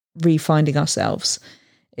 refinding ourselves.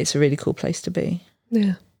 It's a really cool place to be.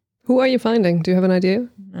 Yeah. Who are you finding? Do you have an idea?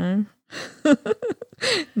 No.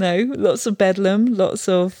 No, lots of bedlam, lots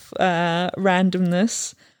of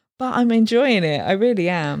randomness, but I'm enjoying it. I really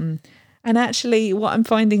am. And actually, what I'm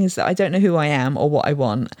finding is that I don't know who I am or what I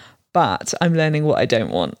want, but I'm learning what I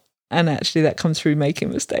don't want. And actually that comes through making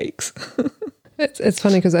mistakes. It's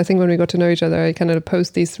funny because I think when we got to know each other, I kind of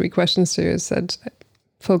posed these 3 questions to you. I said,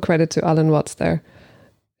 full credit to Alan Watts there.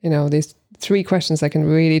 These 3 questions that can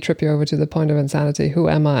really trip you over to the point of insanity. Who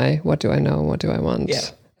am I? What do I know? What do I want? Yeah.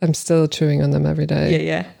 I'm still chewing on them every day.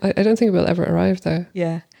 Yeah. I don't think we'll ever arrive there.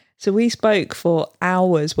 Yeah. So we spoke for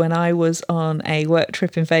hours when I was on a work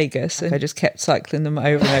trip in Vegas. I just kept cycling them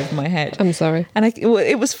over and over my head. I'm sorry. And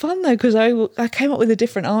it was fun though, because I came up with a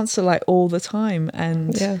different answer like all the time.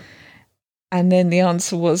 And then the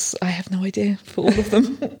answer was, I have no idea for all of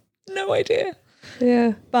them. No idea.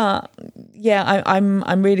 Yeah. But yeah,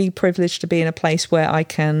 I'm really privileged to be in a place where I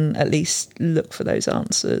can at least look for those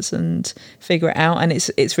answers and figure it out. And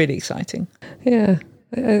it's really exciting. Yeah.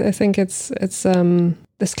 I think it's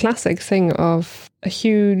this classic thing of a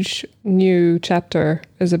huge new chapter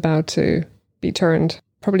is about to be turned,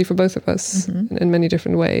 probably for both of us in many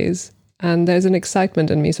different ways. And there's an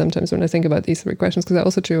excitement in me sometimes when I think about these 3 questions, because I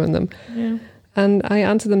also chew on them. Yeah. And I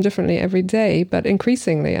answer them differently every day. But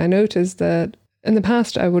increasingly, I notice that in the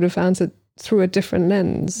past, I would have answered through a different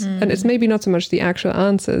lens. And it's maybe not so much the actual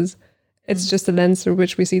answers. It's just the lens through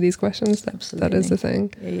which we see these questions. That is the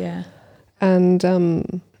thing. Yeah. And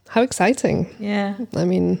how exciting. Yeah. I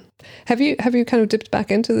mean, have you kind of dipped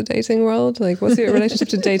back into the dating world? Like, what's your relationship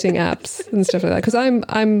to dating apps and stuff like that? Because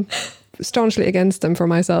I'm staunchly against them for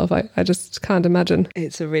myself. I just can't imagine.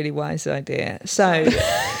 It's a really wise idea. So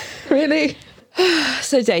really?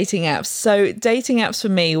 So dating apps. So dating apps for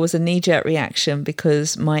me was a knee-jerk reaction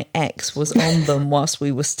because my ex was on them whilst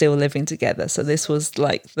we were still living together. So this was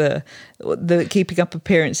like the keeping up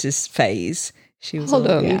appearances phase. She was Hold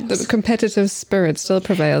on on, the competitive spirit still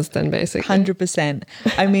prevails then, basically. 100%.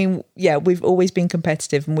 I mean, yeah, we've always been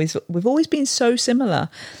competitive, and we've always been so similar,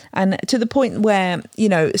 and to the point where, you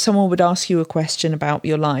know, someone would ask you a question about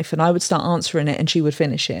your life and I would start answering it and she would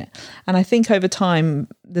finish it. And I think over time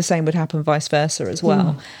the same would happen vice versa as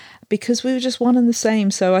well, because we were just one and the same.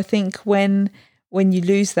 So I think when you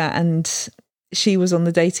lose that, and she was on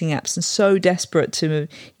the dating apps and so desperate to,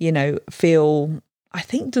 you know, feel, I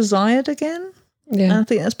think, desired again. Yeah, and I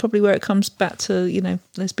think that's probably where it comes back to, you know,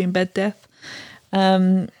 lesbian bed death.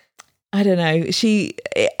 I don't know.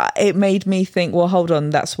 It made me think, well, hold on,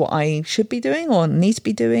 that's what I should be doing or need to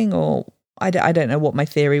be doing, or I don't know what my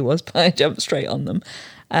theory was, but I jumped straight on them.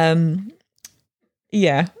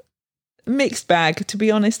 Yeah, mixed bag. To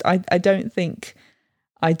be honest, I don't think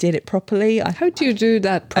I did it properly. How do you do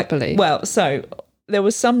that properly? Well, so there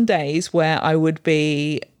were some days where I would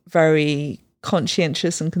be very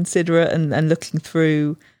conscientious and considerate and looking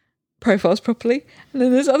through profiles properly, and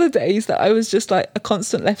then there's other days that I was just like a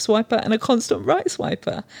constant left swiper and a constant right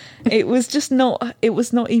swiper. It was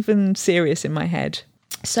not even serious in my head.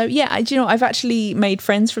 So yeah, I've actually made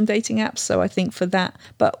friends from dating apps, so I think for that.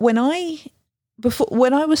 But when I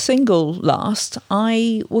was single last,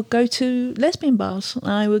 I would go to lesbian bars.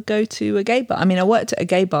 I would go to a gay bar. I mean, I worked at a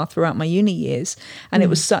gay bar throughout my uni years, and it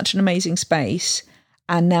was such an amazing space.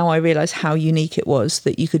 And now I realise how unique it was,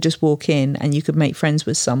 that you could just walk in and you could make friends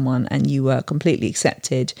with someone and you were completely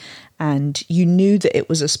accepted, and you knew that it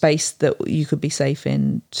was a space that you could be safe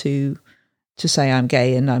in to say I'm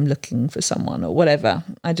gay and I'm looking for someone or whatever.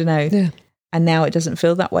 I don't know. Yeah. And now it doesn't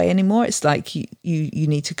feel that way anymore. It's like you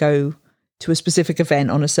need to go to a specific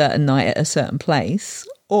event on a certain night at a certain place,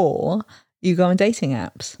 or you go on dating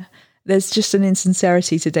apps. There's just an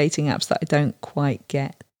insincerity to dating apps that I don't quite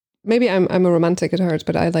get. Maybe I'm a romantic at heart,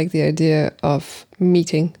 but I like the idea of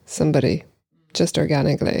meeting somebody just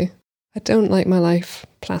organically. I don't like my life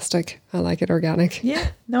plastic. I like it organic. Yeah,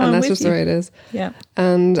 no, and that's just the way it is. Yeah,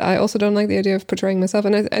 and I also don't like the idea of portraying myself.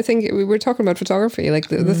 And I think we were talking about photography. Like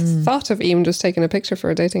the thought of even just taking a picture for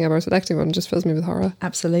a dating app or a selective one just fills me with horror.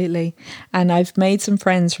 Absolutely. And I've made some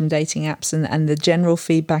friends from dating apps, and the general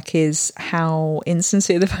feedback is how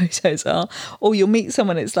insincere the photos are. Or you'll meet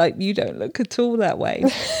someone, it's like, you don't look at all that way.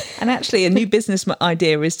 And actually, a new business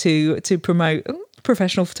idea is to promote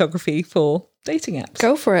professional photography for dating apps.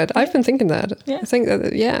 Go for it. Yeah. I've been thinking that. Yeah. I think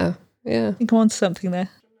that, yeah. I think I'm onto something there.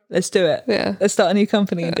 Let's do it. Yeah. Let's start a new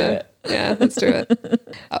company and do it. Yeah, let's do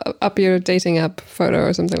it. Up your dating app photo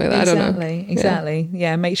or something like that. Exactly, I don't know. Exactly.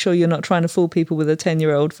 Yeah, make sure you're not trying to fool people with a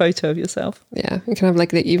 10-year-old photo of yourself. Yeah, you can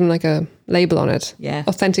have even a label on it. Yeah.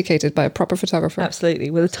 Authenticated by a proper photographer.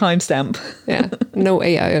 Absolutely, with a timestamp. Yeah, no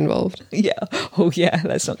AI involved. Yeah. Oh yeah,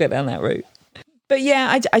 let's not get down that route. But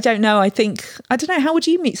yeah, I don't know. I don't know. How would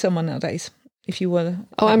you meet someone nowadays if you were?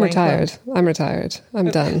 I'm retired. I'm retired. I'm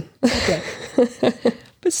done. Okay.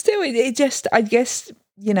 But still, it just, I guess,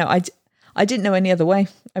 I didn't know any other way.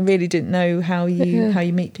 I really didn't know how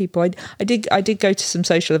you meet people. I did go to some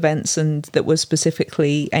social events and that was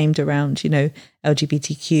specifically aimed around,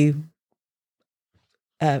 LGBTQ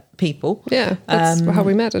people. Yeah, that's how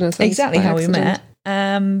we met in a sense. Exactly how we met.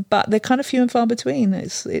 But they're kind of few and far between.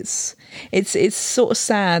 It's sort of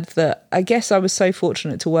sad that I guess I was so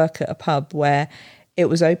fortunate to work at a pub where it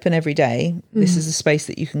was open every day. This is a space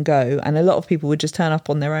that you can go, and a lot of people would just turn up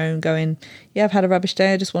on their own going, yeah, I've had a rubbish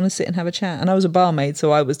day, I just want to sit and have a chat. And I was a barmaid,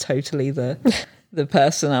 so I was totally the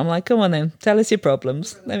person. I'm like, come on then, tell us your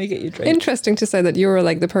problems, let me get you a drink. Interesting to say that you were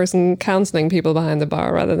like the person counselling people behind the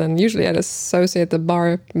bar, rather than usually I'd associate the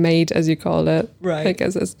barmaid, as you call it, right, like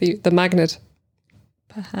as the magnet.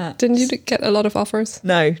 Perhaps. Didn't you get a lot of offers?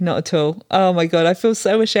 No, not at all. Oh my God, I feel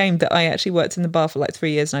so ashamed that I actually worked in the bar for like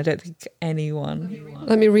 3 years and I don't think anyone.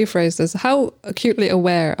 Let me rephrase this. How acutely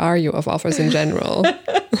aware are you of offers in general?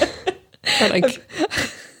 I've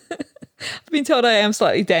been told I am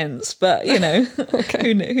slightly dense, but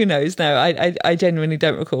okay. who knows? No, I genuinely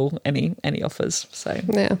don't recall any offers. So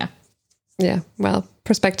yeah. Well,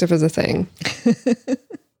 perspective is a thing.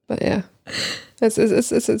 But yeah,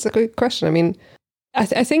 it's a good question. I mean,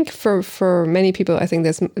 I think for many people, I think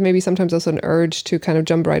there's maybe sometimes also an urge to kind of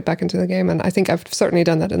jump right back into the game. And I think I've certainly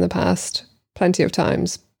done that in the past plenty of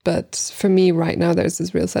times. But for me right now, there's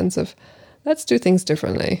this real sense of let's do things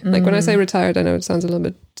differently. Like when I say retired, I know it sounds a little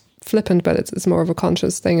bit flippant, but it's more of a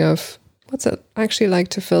conscious thing of what's it actually like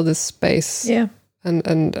to fill this space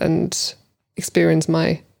and experience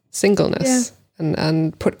my singleness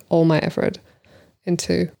and put all my effort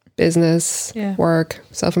into business, work,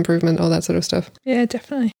 self-improvement, all that sort of stuff. Yeah,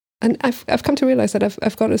 definitely. And I've come to realize that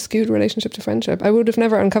I've got a skewed relationship to friendship. I would have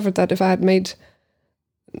never uncovered that if I hadn't made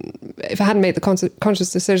the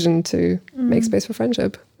conscious decision to make space for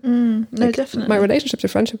friendship. No, definitely. My relationship to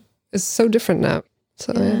friendship is so different now.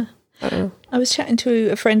 So yeah, I don't know. I was chatting to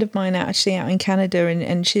a friend of mine actually out in Canada,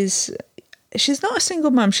 and she's not a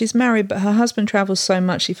single mum. She's married, but her husband travels so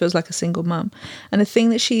much she feels like a single mum. And the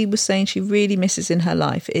thing that she was saying she really misses in her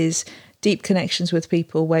life is deep connections with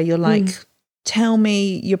people where you're like, tell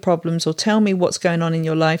me your problems or tell me what's going on in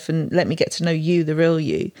your life and let me get to know you, the real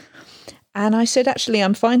you. And I said, actually,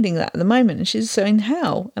 I'm finding that at the moment. And she's saying,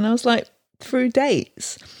 how? And I was like, through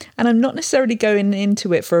dates. And I'm not necessarily going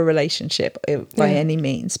into it for a relationship by any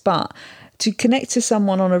means, but to connect to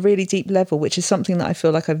someone on a really deep level, which is something that I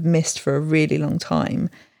feel like I've missed for a really long time.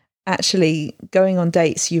 Actually, going on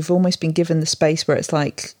dates, you've almost been given the space where it's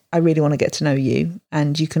like, I really want to get to know you,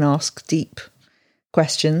 and you can ask deep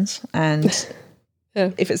questions, and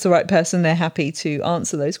if it's the right person, they're happy to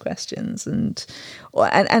answer those questions, and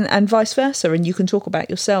vice versa, and you can talk about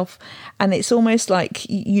yourself. And it's almost like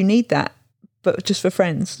you need that, but just for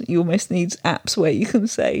friends. You almost need apps where you can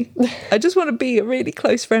say, I just want to be a really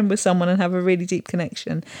close friend with someone and have a really deep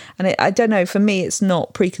connection. And I don't know, for me, it's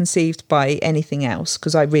not preconceived by anything else,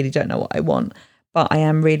 because I really don't know what I want, but I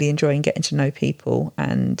am really enjoying getting to know people.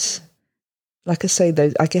 And like I say,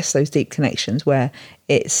 those deep connections where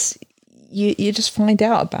it's, you just find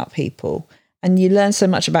out about people and you learn so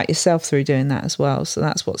much about yourself through doing that as well. So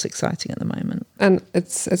that's what's exciting at the moment. And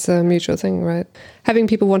it's a mutual thing, right? Having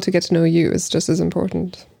people want to get to know you is just as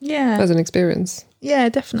important as an experience. Yeah,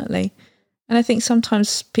 definitely. And I think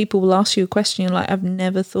sometimes people will ask you a question, you're like, I've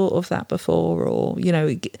never thought of that before, or, you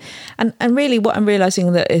know, and really what I'm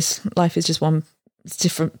realising that is life is just it's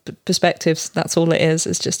different perspectives. That's all it is.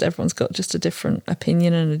 It's just everyone's got just a different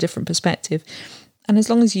opinion and a different perspective. And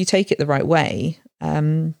as long as you take it the right way,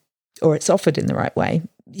 or it's offered in the right way,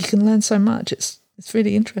 you can learn so much. It's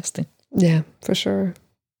really interesting. Yeah, for sure.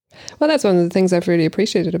 Well, that's one of the things I've really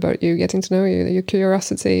appreciated about you, getting to know you, your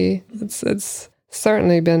curiosity. It's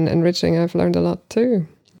certainly been enriching. I've learned a lot too.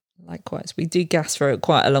 Likewise. We do gas for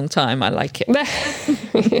quite a long time. I like it.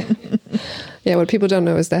 Yeah, what people don't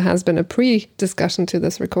know is there has been a pre-discussion to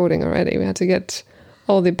this recording already. We had to get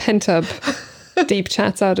all the pent-up deep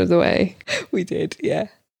chats out of the way. We did, yeah.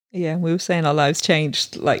 Yeah, we were saying our lives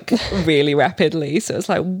changed like really rapidly. So it's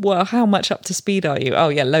like, well, how much up to speed are you? Oh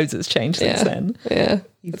yeah, loads has changed since then. Yeah.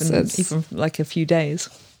 Even like a few days.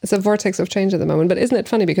 It's a vortex of change at the moment. But isn't it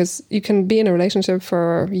funny, because you can be in a relationship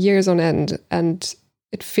for years on end and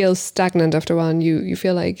it feels stagnant after a while, and you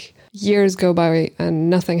feel like years go by and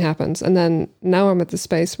nothing happens. And then now I'm at the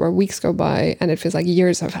space where weeks go by and it feels like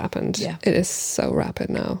years have happened. Yeah. It is so rapid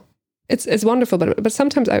now. It's wonderful, but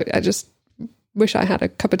sometimes I just wish I had a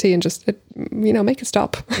cup of tea and just, make it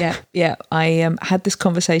stop. Yeah. I had this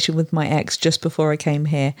conversation with my ex just before I came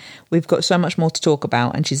here. We've got so much more to talk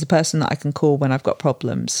about, and she's the person that I can call when I've got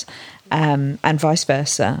problems, and vice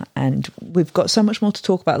versa. And we've got so much more to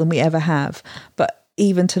talk about than we ever have. But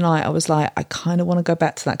even tonight, I was like, I kind of want to go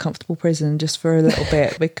back to that comfortable prison just for a little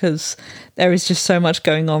bit, because there is just so much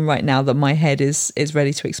going on right now that my head is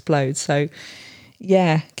ready to explode. So,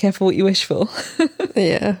 yeah, careful what you wish for.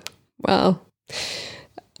 Yeah, well,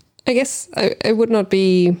 I guess I would not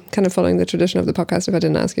be kind of following the tradition of the podcast if I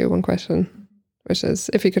didn't ask you one question, which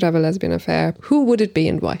is, if you could have a lesbian affair, who would it be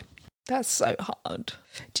and why? That's so hard.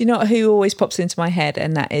 Do you know who always pops into my head?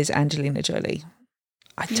 And that is Angelina Jolie.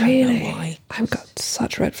 I don't know why. I've got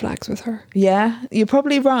such red flags with her. Yeah, you're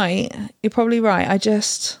probably right.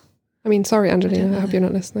 Sorry, Angelina, I hope you're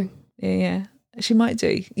not listening. Yeah. She might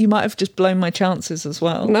do. You might have just blown my chances as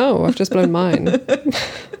well. No, I've just blown mine.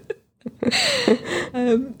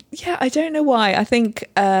 I don't know why. I think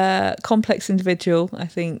complex individual. I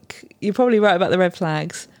think you're probably right about the red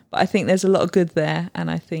flags, but I think there's a lot of good there, and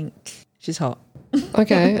I think she's hot.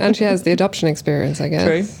 Okay, and she has the adoption experience, I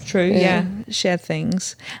guess. True. Yeah. Shared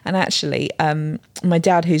things. And actually, my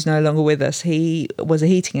dad, who's no longer with us, he was a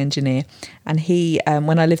heating engineer, and he,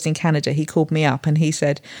 when I lived in Canada, he called me up and he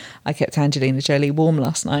said, I kept Angelina Jolie warm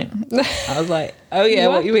last night. I was like, oh yeah,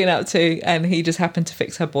 what you been up to? And he just happened to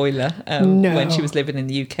fix her boiler when she was living in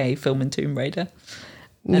the UK filming Tomb Raider.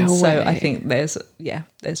 And so I think there's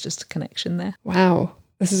just a connection there. Wow.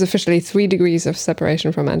 This is officially 3 degrees of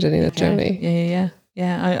separation from Angelina Jolie.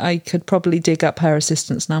 Yeah. I could probably dig up her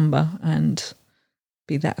assistant's number and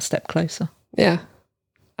be that step closer. Yeah.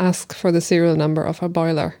 Ask for the serial number of her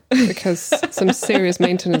boiler, because some serious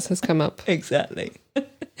maintenance has come up. Exactly.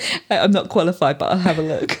 I'm not qualified, but I'll have a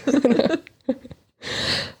look.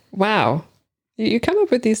 Wow. You come up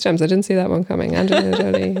with these gems. I didn't see that one coming. Angelina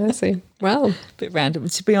Jolie. I see. Well, bit random.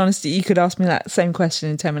 To be honest, you could ask me that same question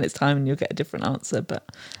in 10 minutes' time and you'll get a different answer. But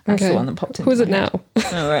that's the one that popped in. Who's it now?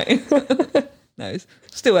 All right. No, it's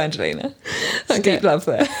still Angelina. Okay. Deep love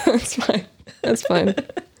there. That's fine. That's fine.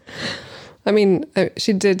 I mean,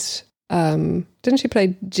 she did. Didn't she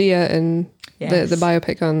play Gia in the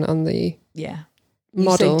biopic on the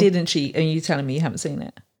model? You say, didn't she? And you telling me you haven't seen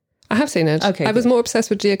it? I have seen it. Okay, I was more obsessed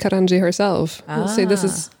with Gia Carangi herself. See, this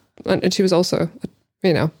is, and she was also,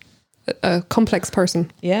 a complex person.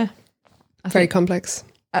 Yeah, very complex.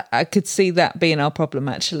 I could see that being our problem.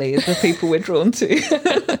 Actually, is the people we're drawn to.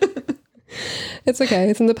 It's okay.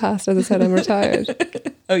 It's in the past. As I said, I'm retired.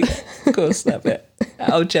 Oh yeah, of course, that bit.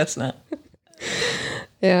 Old chestnut.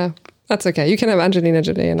 Yeah, that's okay. You can have Angelina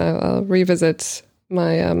Jolie, and I'll revisit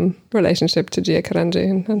my relationship to Gia Carangi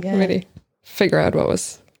and really figure out what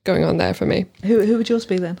was going on there for me. Who would yours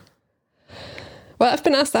be then? Well, I've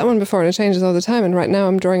been asked that one before, and it changes all the time. And right now,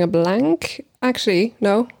 I'm drawing a blank. Actually,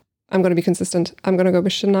 no, I'm going to be consistent. I'm going to go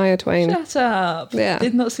with Shania Twain. Shut up! Yeah,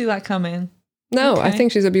 did not see that coming. No, okay. I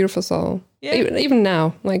think she's a beautiful soul. Yeah. Even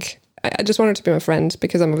now, like I just want her to be my friend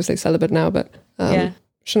because I'm obviously celibate now. But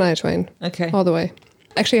Shania Twain, all the way.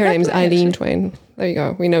 Actually, her name's Eileen Twain. There you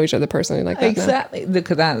go. We know each other personally like that. Exactly. Now. Look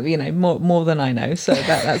at that. More than I know. So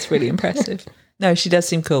that's really impressive. No, she does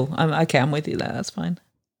seem cool. I'm with you there. That's fine.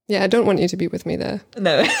 Yeah, I don't want you to be with me there.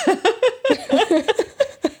 No.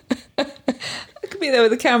 I could be there with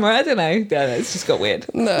the camera. I don't know. No, it's just got weird.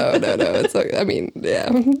 No. It's like, I mean,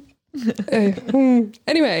 yeah.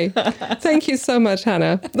 Anyway, thank you so much,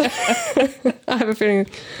 Hannah. I have a feeling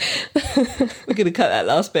we're going to cut that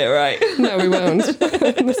last bit, right? No, we won't.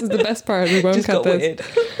 This is the best part. We won't cut this. Weird.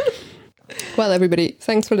 Well, everybody,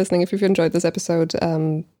 thanks for listening. If you've enjoyed this episode,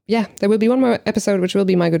 there will be one more episode, which will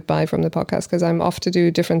be my goodbye from the podcast because I'm off to do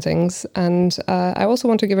different things. And I also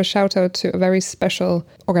want to give a shout out to a very special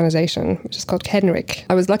organization, which is called Kenrick.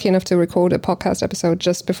 I was lucky enough to record a podcast episode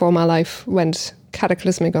just before my life went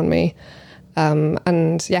cataclysmic on me.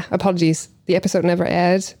 Apologies. The episode never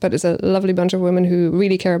aired, but it's a lovely bunch of women who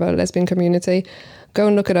really care about the lesbian community. Go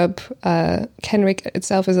and look it up. Kenrick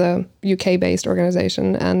itself is a UK-based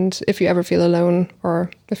organisation, and if you ever feel alone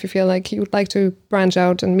or if you feel like you would like to branch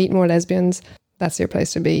out and meet more lesbians, that's your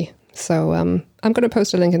place to be. So I'm going to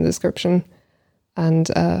post a link in the description, and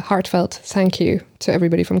heartfelt thank you to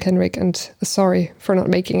everybody from Kenrick, and sorry for not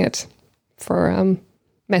making it, for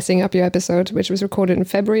messing up your episode, which was recorded in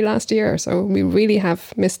February last year. So we really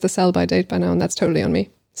have missed the sell-by date by now, and that's totally on me.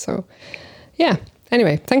 So yeah.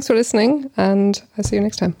 Anyway, thanks for listening, and I'll see you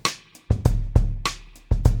next time.